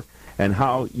power, and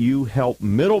how you help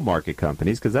middle market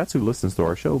companies, because that's who listens to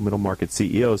our show, middle market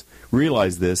CEOs,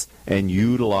 realize this and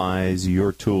utilize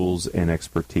your tools and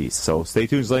expertise. So stay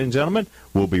tuned, ladies and gentlemen.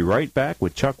 We'll be right back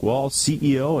with Chuck Wall,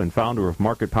 CEO and founder of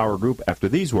Market Power Group, after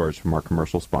these words from our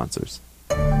commercial sponsors.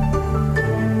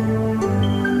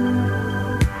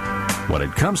 When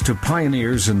it comes to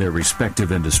pioneers in their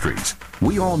respective industries,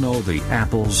 we all know the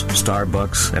Apples,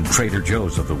 Starbucks, and Trader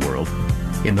Joe's of the world.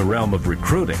 In the realm of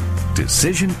recruiting,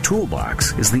 Decision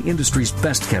Toolbox is the industry's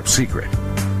best-kept secret,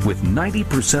 with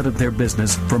 90% of their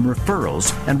business from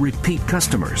referrals and repeat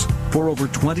customers. For over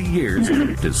 20 years,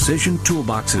 Decision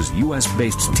Toolbox's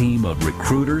U.S.-based team of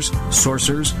recruiters,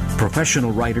 sourcers,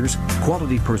 professional writers,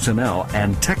 quality personnel,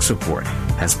 and tech support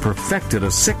has perfected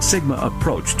a Six Sigma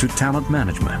approach to talent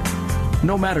management.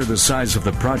 No matter the size of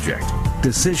the project,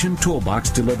 Decision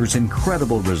Toolbox delivers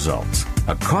incredible results.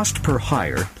 A cost per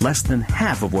hire less than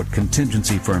half of what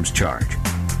contingency firms charge,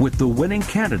 with the winning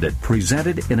candidate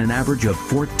presented in an average of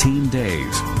 14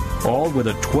 days, all with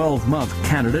a 12-month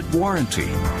candidate warranty.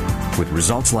 With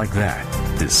results like that,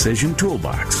 Decision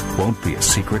Toolbox won't be a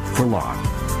secret for long.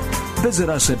 Visit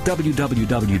us at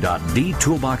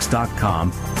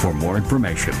www.dtoolbox.com for more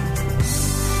information.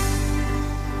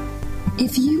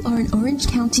 If you are an Orange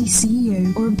County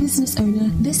CEO or a business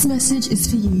owner, this message is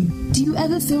for you. Do you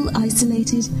ever feel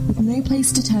isolated with no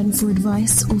place to turn for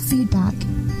advice or feedback?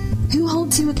 Who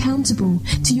holds you accountable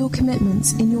to your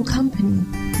commitments in your company?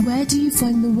 Where do you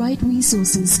find the right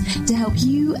resources to help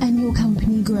you and your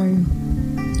company grow?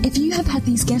 If you have had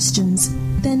these questions,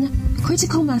 then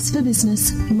Critical Mass for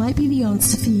Business might be the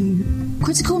answer for you.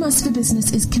 Critical Mass for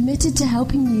Business is committed to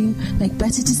helping you make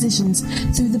better decisions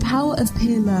through the power of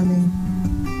peer learning.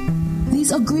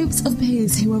 These are groups of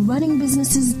peers who are running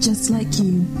businesses just like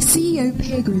you. CEO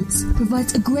Peer Groups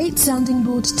provides a great sounding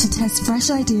board to test fresh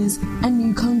ideas and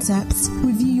new concepts,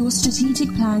 review your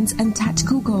strategic plans and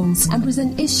tactical goals, and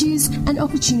present issues and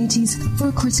opportunities for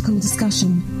a critical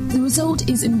discussion. The result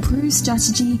is improved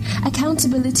strategy,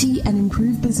 accountability, and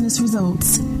improved business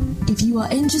results. If you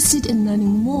are interested in learning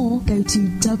more, go to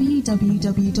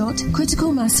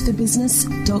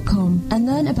www.criticalmassforbusiness.com and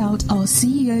learn about our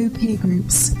CEO Peer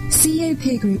Groups. CEO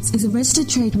Peer Groups is a registered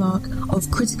trademark of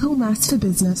Critical Mass for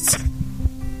Business.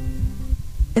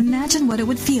 Imagine what it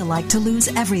would feel like to lose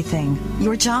everything.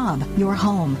 Your job, your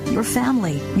home, your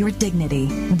family, your dignity.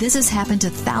 This has happened to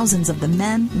thousands of the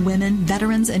men, women,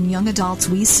 veterans, and young adults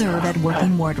we serve at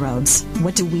Working Wardrobes.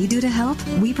 What do we do to help?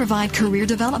 We provide career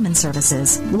development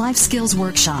services, life skills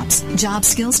workshops, job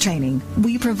skills training.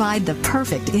 We provide the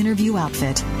perfect interview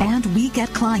outfit, and we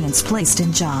get clients placed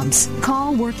in jobs.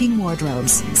 Call Working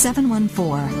Wardrobes,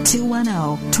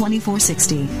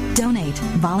 714-210-2460. Donate,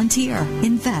 volunteer,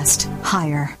 invest,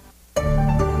 hire.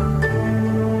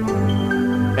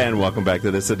 And welcome back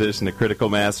to this edition of Critical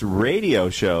Mass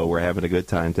Radio Show. We're having a good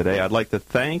time today. I'd like to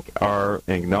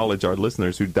acknowledge our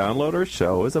listeners who download our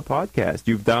show as a podcast.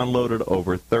 You've downloaded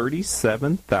over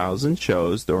 37,000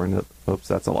 shows during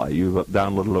that's a lie. You've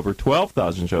downloaded over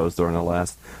 12,000 shows during the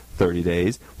last 30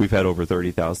 days. We've had over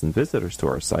 30,000 visitors to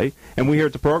our site. And we here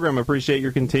at the program appreciate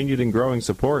your continued and growing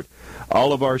support.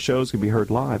 All of our shows can be heard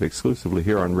live exclusively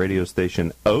here on radio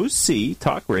station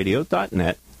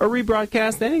octalkradio.net or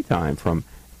rebroadcast anytime from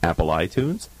Apple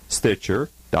iTunes,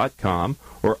 Stitcher.com,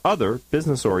 or other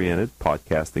business-oriented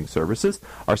podcasting services.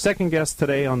 Our second guest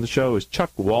today on the show is Chuck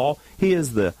Wall. He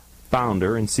is the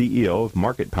founder and CEO of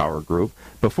Market Power Group.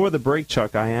 Before the break,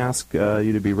 Chuck, I asked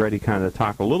you to be ready kind of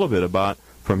talk a little bit about,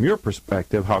 from your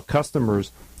perspective, how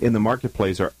customers in the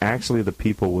marketplace are actually the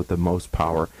people with the most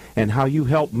power and how you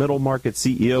help middle market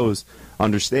CEOs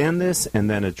understand this and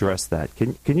then address that.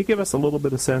 Can you give us a little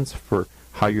bit of sense for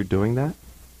how you're doing that?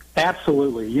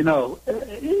 Absolutely. You know,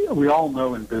 we all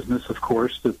know in business, of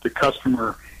course, that the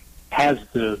customer has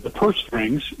the purse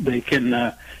strings. They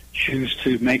can choose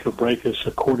to make or break us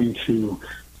according to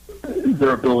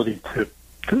their ability to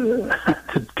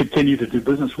continue to do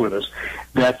business with us.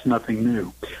 That's nothing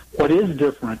new. What is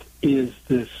different is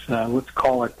this, let's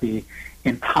call it the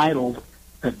entitled,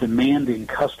 demanding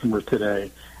customer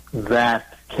today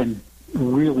that can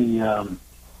really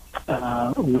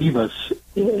leave us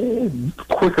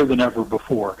quicker than ever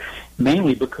before,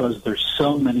 mainly because there's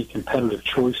so many competitive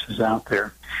choices out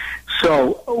there.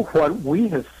 So what we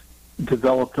have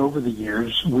developed over the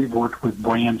years, we've worked with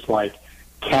brands like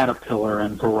Caterpillar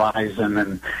and Verizon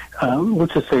and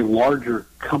let's just say larger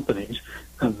companies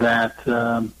that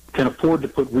can afford to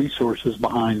put resources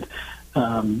behind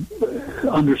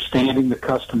understanding the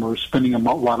customer, spending a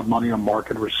lot of money on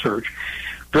market research.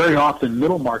 Very often,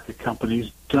 middle market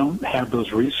companies don't have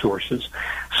those resources.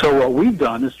 So what we've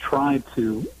done is tried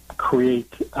to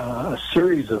create a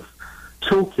series of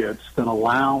toolkits that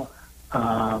allow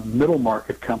middle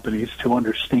market companies to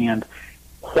understand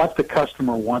what the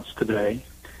customer wants today,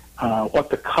 what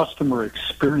the customer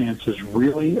experience is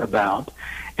really about,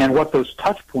 and what those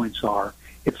touch points are.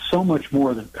 It's so much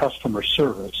more than customer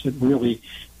service. It really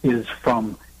is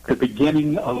from the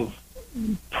beginning of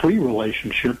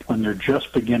pre-relationship, when they're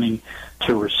just beginning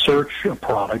to research a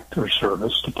product or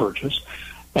service to purchase,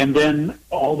 and then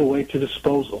all the way to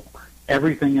disposal,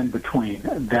 everything in between.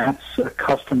 That's a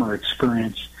customer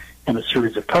experience and a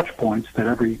series of touch points that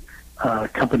every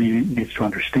company needs to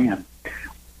understand.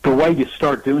 The way you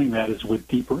start doing that is with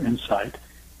deeper insight.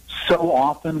 So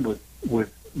often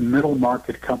with middle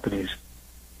market companies,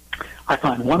 I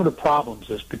find one of the problems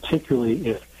is, particularly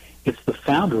if it's the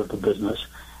founder of the business,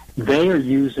 they are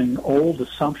using old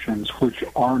assumptions which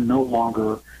are no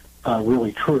longer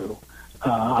really true.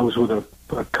 I was with a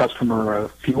customer a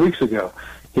few weeks ago.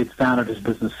 He had founded his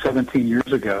business 17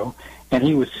 years ago, and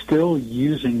he was still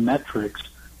using metrics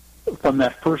from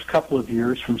that first couple of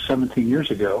years from 17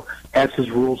 years ago as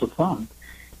his rules of thumb.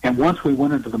 And once we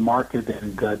went into the market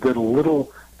and did a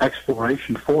little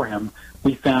exploration for him,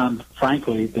 we found,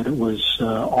 frankly, that it was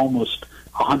almost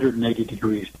 180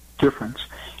 degrees difference.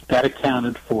 That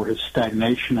accounted for his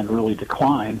stagnation and really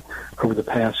decline over the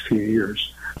past few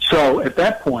years. So at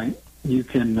that point, you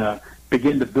can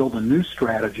begin to build a new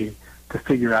strategy to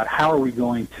figure out how are we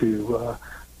going to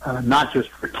not just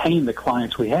retain the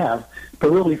clients we have, but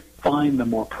really find the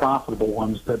more profitable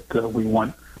ones that we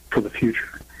want for the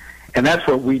future. And that's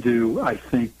what we do, I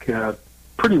think,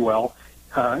 pretty well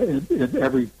at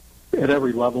every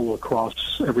level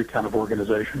across every kind of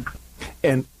organization.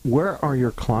 And where are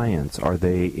your clients? Are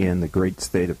they in the great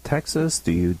state of Texas?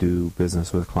 Do you do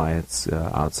business with clients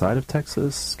outside of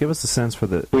Texas? Give us a sense for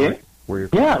where your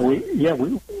clients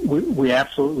we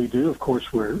absolutely do. Of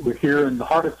course, we're here in the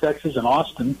heart of Texas in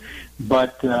Austin,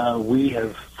 but we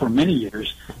have for many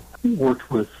years worked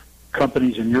with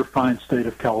companies in your fine state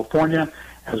of California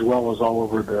as well as all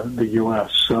over the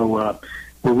U.S. So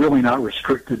we're really not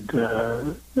restricted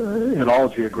at all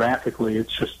geographically.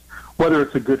 It's just whether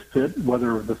it's a good fit,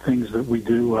 whether the things that we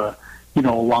do,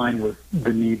 align with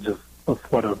the needs of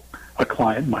what a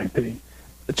client might be.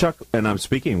 Chuck, and I'm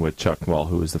speaking with Chuck Wall,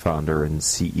 who is the founder and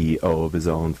CEO of his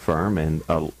own firm, and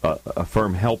a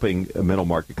firm helping middle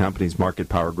market companies. Market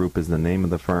Power Group is the name of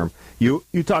the firm. You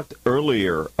talked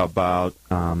earlier about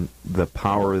the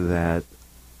power that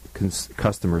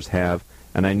customers have,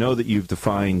 and I know that you've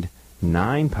defined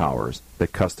 9 powers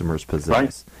that customers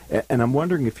possess. Right. And I'm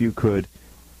wondering if you could,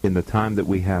 in the time that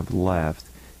we have left,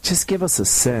 just give us a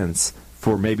sense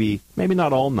for maybe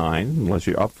not all 9, unless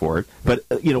you're up for it, but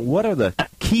what are the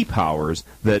key powers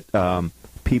that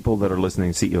people that are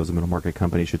listening, CEOs of middle market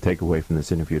companies, should take away from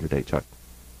this interview today, Chuck?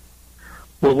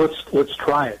 Well, let's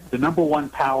try it. The number one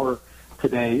power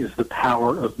today is the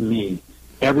power of me.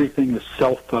 Everything is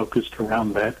self-focused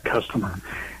around that customer.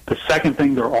 The second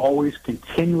thing they're always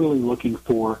continually looking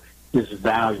for is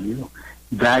value.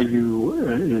 Value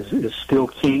is still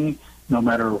king, no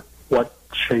matter what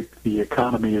shape the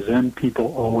economy is in.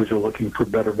 People always are looking for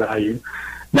better value.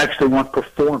 Next, they want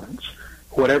performance.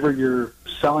 Whatever you're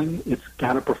selling, it's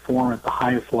got to perform at the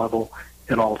highest level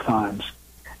at all times.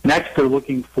 Next, they're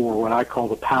looking for what I call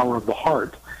the power of the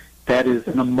heart. That is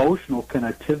an emotional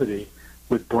connectivity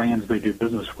with brands they do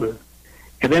business with.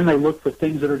 And then they look for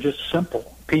things that are just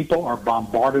simple. People are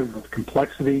bombarded with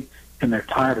complexity, and they're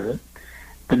tired of it.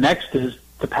 The next is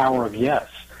the power of yes.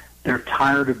 They're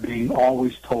tired of being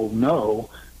always told no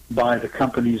by the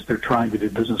companies they're trying to do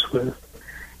business with.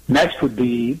 Next would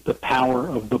be the power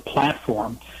of the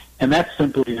platform. And that's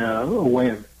simply a way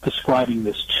of describing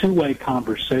this two-way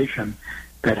conversation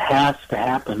that has to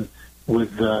happen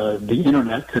with the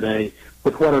Internet today,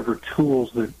 with whatever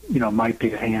tools that might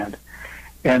be at hand.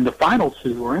 And the final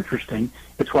two are interesting.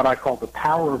 It's what I call the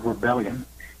power of rebellion.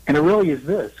 And it really is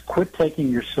this: quit taking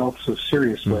yourself so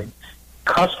seriously.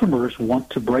 Customers want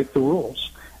to break the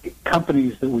rules.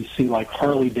 Companies that we see like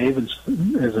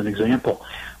Harley-Davidson, as an example,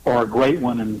 or a great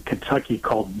one in Kentucky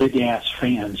called Big Ass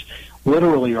Fans,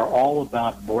 literally are all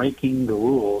about breaking the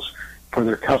rules for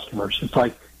their customers. It's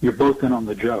like you're both in on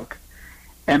the joke.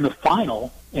 And the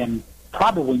final, and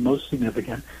probably most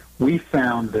significant, we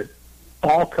found that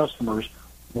all customers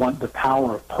want the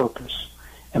power of purpose.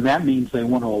 And that means they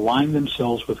want to align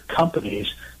themselves with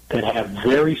companies that have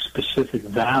very specific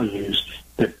values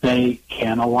that they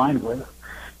can align with.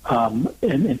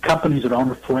 And companies that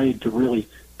aren't afraid to really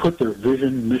put their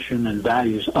vision, mission, and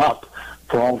values up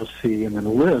for all to see and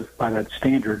then live by that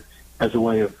standard as a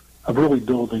way of really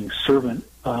building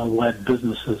servant-led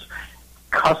businesses.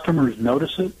 Customers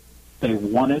notice it, they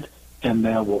want it, and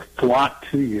they will flock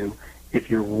to you if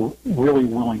you're really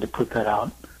willing to put that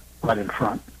out right in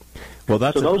front. Well,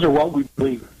 those are what we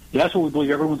believe. That's what we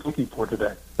believe everyone's looking for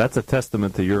today. That's a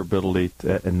testament to your ability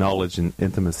and knowledge and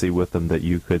intimacy with them, that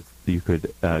you could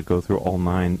go through all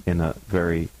 9 in a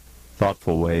very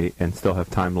thoughtful way and still have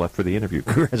time left for the interview.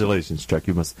 Congratulations, Chuck.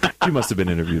 You must have been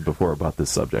interviewed before about this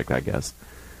subject, I guess.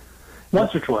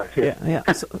 Once or twice, yeah.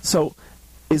 Yeah. So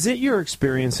is it your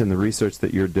experience in the research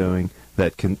that you're doing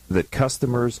that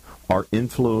customers are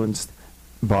influenced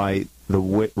by the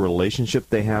relationship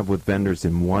they have with vendors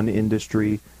in one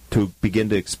industry to begin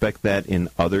to expect that in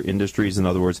other industries? In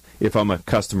other words, if I'm a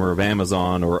customer of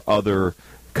Amazon or other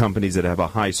companies that have a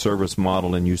high service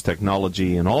model and use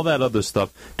technology and all that other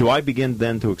stuff, do I begin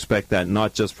then to expect that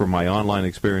not just for my online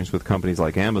experience with companies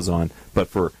like Amazon, but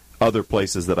for other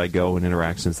places that I go and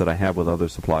interactions that I have with other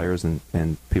suppliers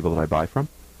and people that I buy from?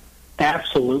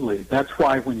 Absolutely. That's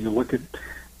why when you look at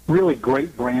really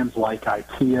great brands like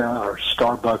IKEA or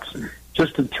Starbucks,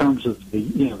 just in terms of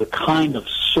the kind of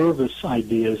service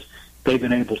ideas they've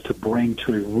been able to bring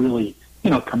to a really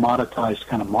commoditized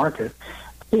kind of market,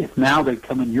 if now they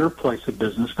come in your place of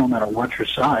business, no matter what your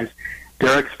size,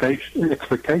 their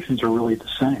expectations are really the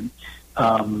same.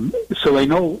 So they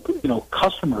know,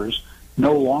 customers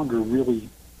no longer really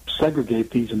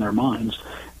segregate these in their minds.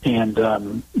 And,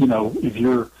 if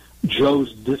you're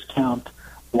Joe's Discount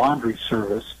Laundry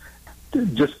Service,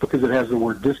 just because it has the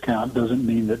word discount doesn't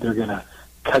mean that they're going to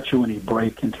cut you any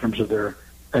break in terms of their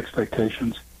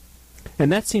expectations.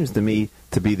 And that seems to me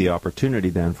to be the opportunity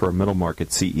then for a middle market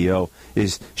CEO,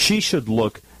 is she should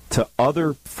look to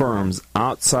other firms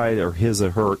outside of his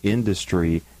or her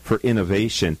industry for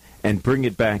innovation and bring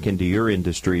it back into your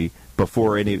industry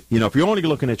before any, if you're only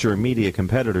looking at your immediate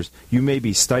competitors, you may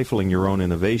be stifling your own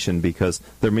innovation because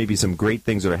there may be some great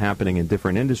things that are happening in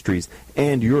different industries,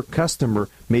 and your customer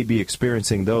may be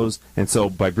experiencing those, and so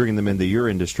by bringing them into your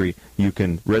industry, you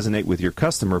can resonate with your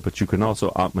customer, but you can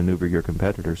also outmaneuver your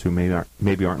competitors who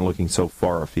maybe aren't looking so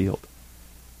far afield.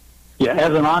 Yeah,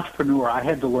 as an entrepreneur, I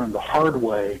had to learn the hard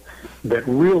way that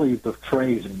really the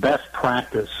phrase best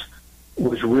practice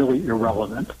was really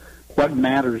irrelevant. What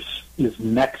matters is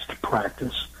next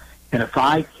practice. And if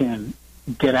I can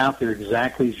get out there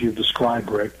exactly as you've described,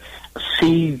 Rick,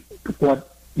 see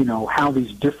what, how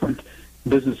these different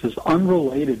businesses,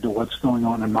 unrelated to what's going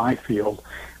on in my field,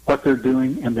 what they're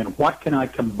doing, and then what can I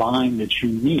combine that's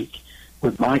unique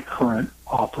with my current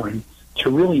offering to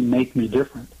really make me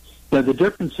different. Now, the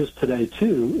difference is today,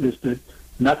 too, is that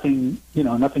nothing's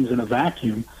in a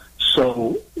vacuum,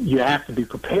 so you have to be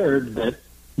prepared that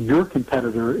your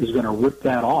competitor is going to rip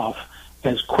that off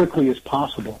as quickly as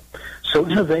possible. So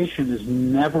innovation is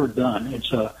never done.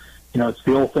 It's it's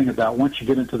the old thing about once you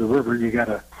get into the river, you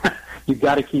gotta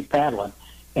keep paddling,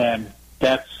 and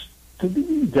that's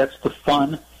the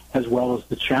fun as well as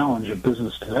the challenge of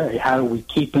business today. How do we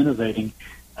keep innovating?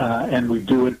 And we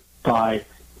do it by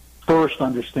first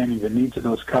understanding the needs of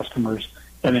those customers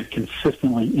and then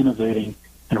consistently innovating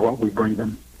in what we bring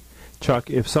them.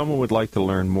 Chuck, if someone would like to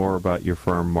learn more about your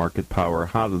firm, Market Power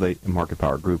Group, how do they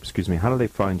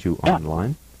find you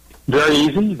online? Very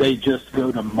easy. They just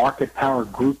go to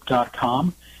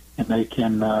marketpowergroup.com and they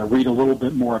can read a little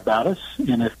bit more about us.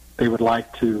 And if they would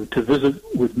like to visit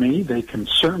with me, they can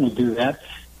certainly do that.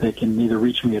 They can either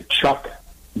reach me at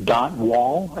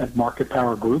chuck.wall@Market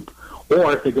Power Group,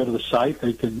 or if they go to the site,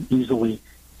 they can easily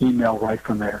email right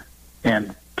from there.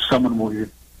 And someone will get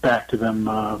back to them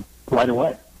right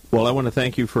away. Well, I want to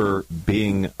thank you for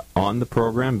being on the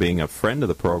program, being a friend of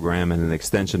the program, and an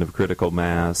extension of Critical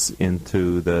Mass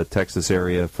into the Texas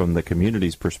area from the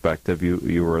community's perspective.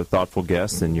 You were a thoughtful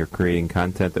guest, and you're creating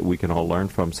content that we can all learn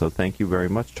from. So thank you very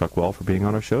much, Chuck Wall, for being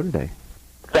on our show today.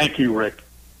 Thank you, Rick.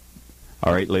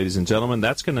 All right, ladies and gentlemen,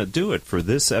 that's going to do it for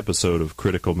this episode of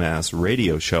Critical Mass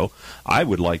Radio Show. I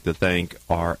would like to thank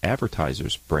our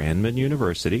advertisers, Brandman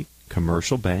University,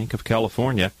 Commercial Bank of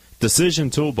California, Decision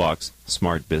Toolbox,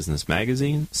 Smart Business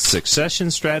Magazine,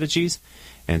 Succession Strategies,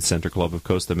 and Center Club of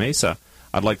Costa Mesa.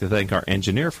 I'd like to thank our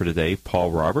engineer for today, Paul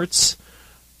Roberts.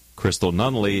 Crystal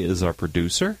Nunnally is our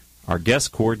producer. Our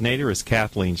guest coordinator is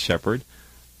Kathleen Shepard.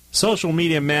 Social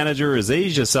media manager is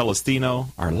Asia Celestino.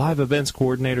 Our live events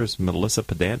coordinator is Melissa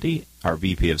Pedanti. Our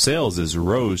VP of sales is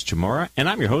Rose Chamora. And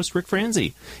I'm your host, Rick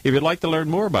Franzi. If you'd like to learn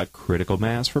more about Critical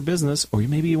Mass for Business, or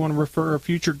maybe you want to refer a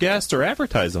future guest or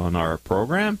advertise on our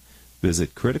program,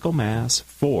 visit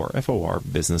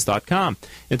criticalmass4business.com.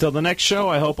 Until the next show,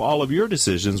 I hope all of your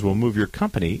decisions will move your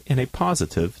company in a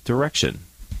positive direction.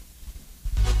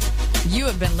 You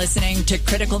have been listening to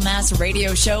Critical Mass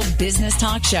Radio Show Business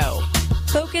Talk Show,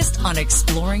 focused on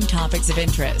exploring topics of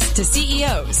interest to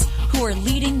CEOs who are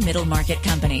leading middle market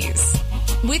companies.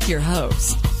 With your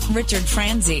host, Richard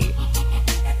Franzi.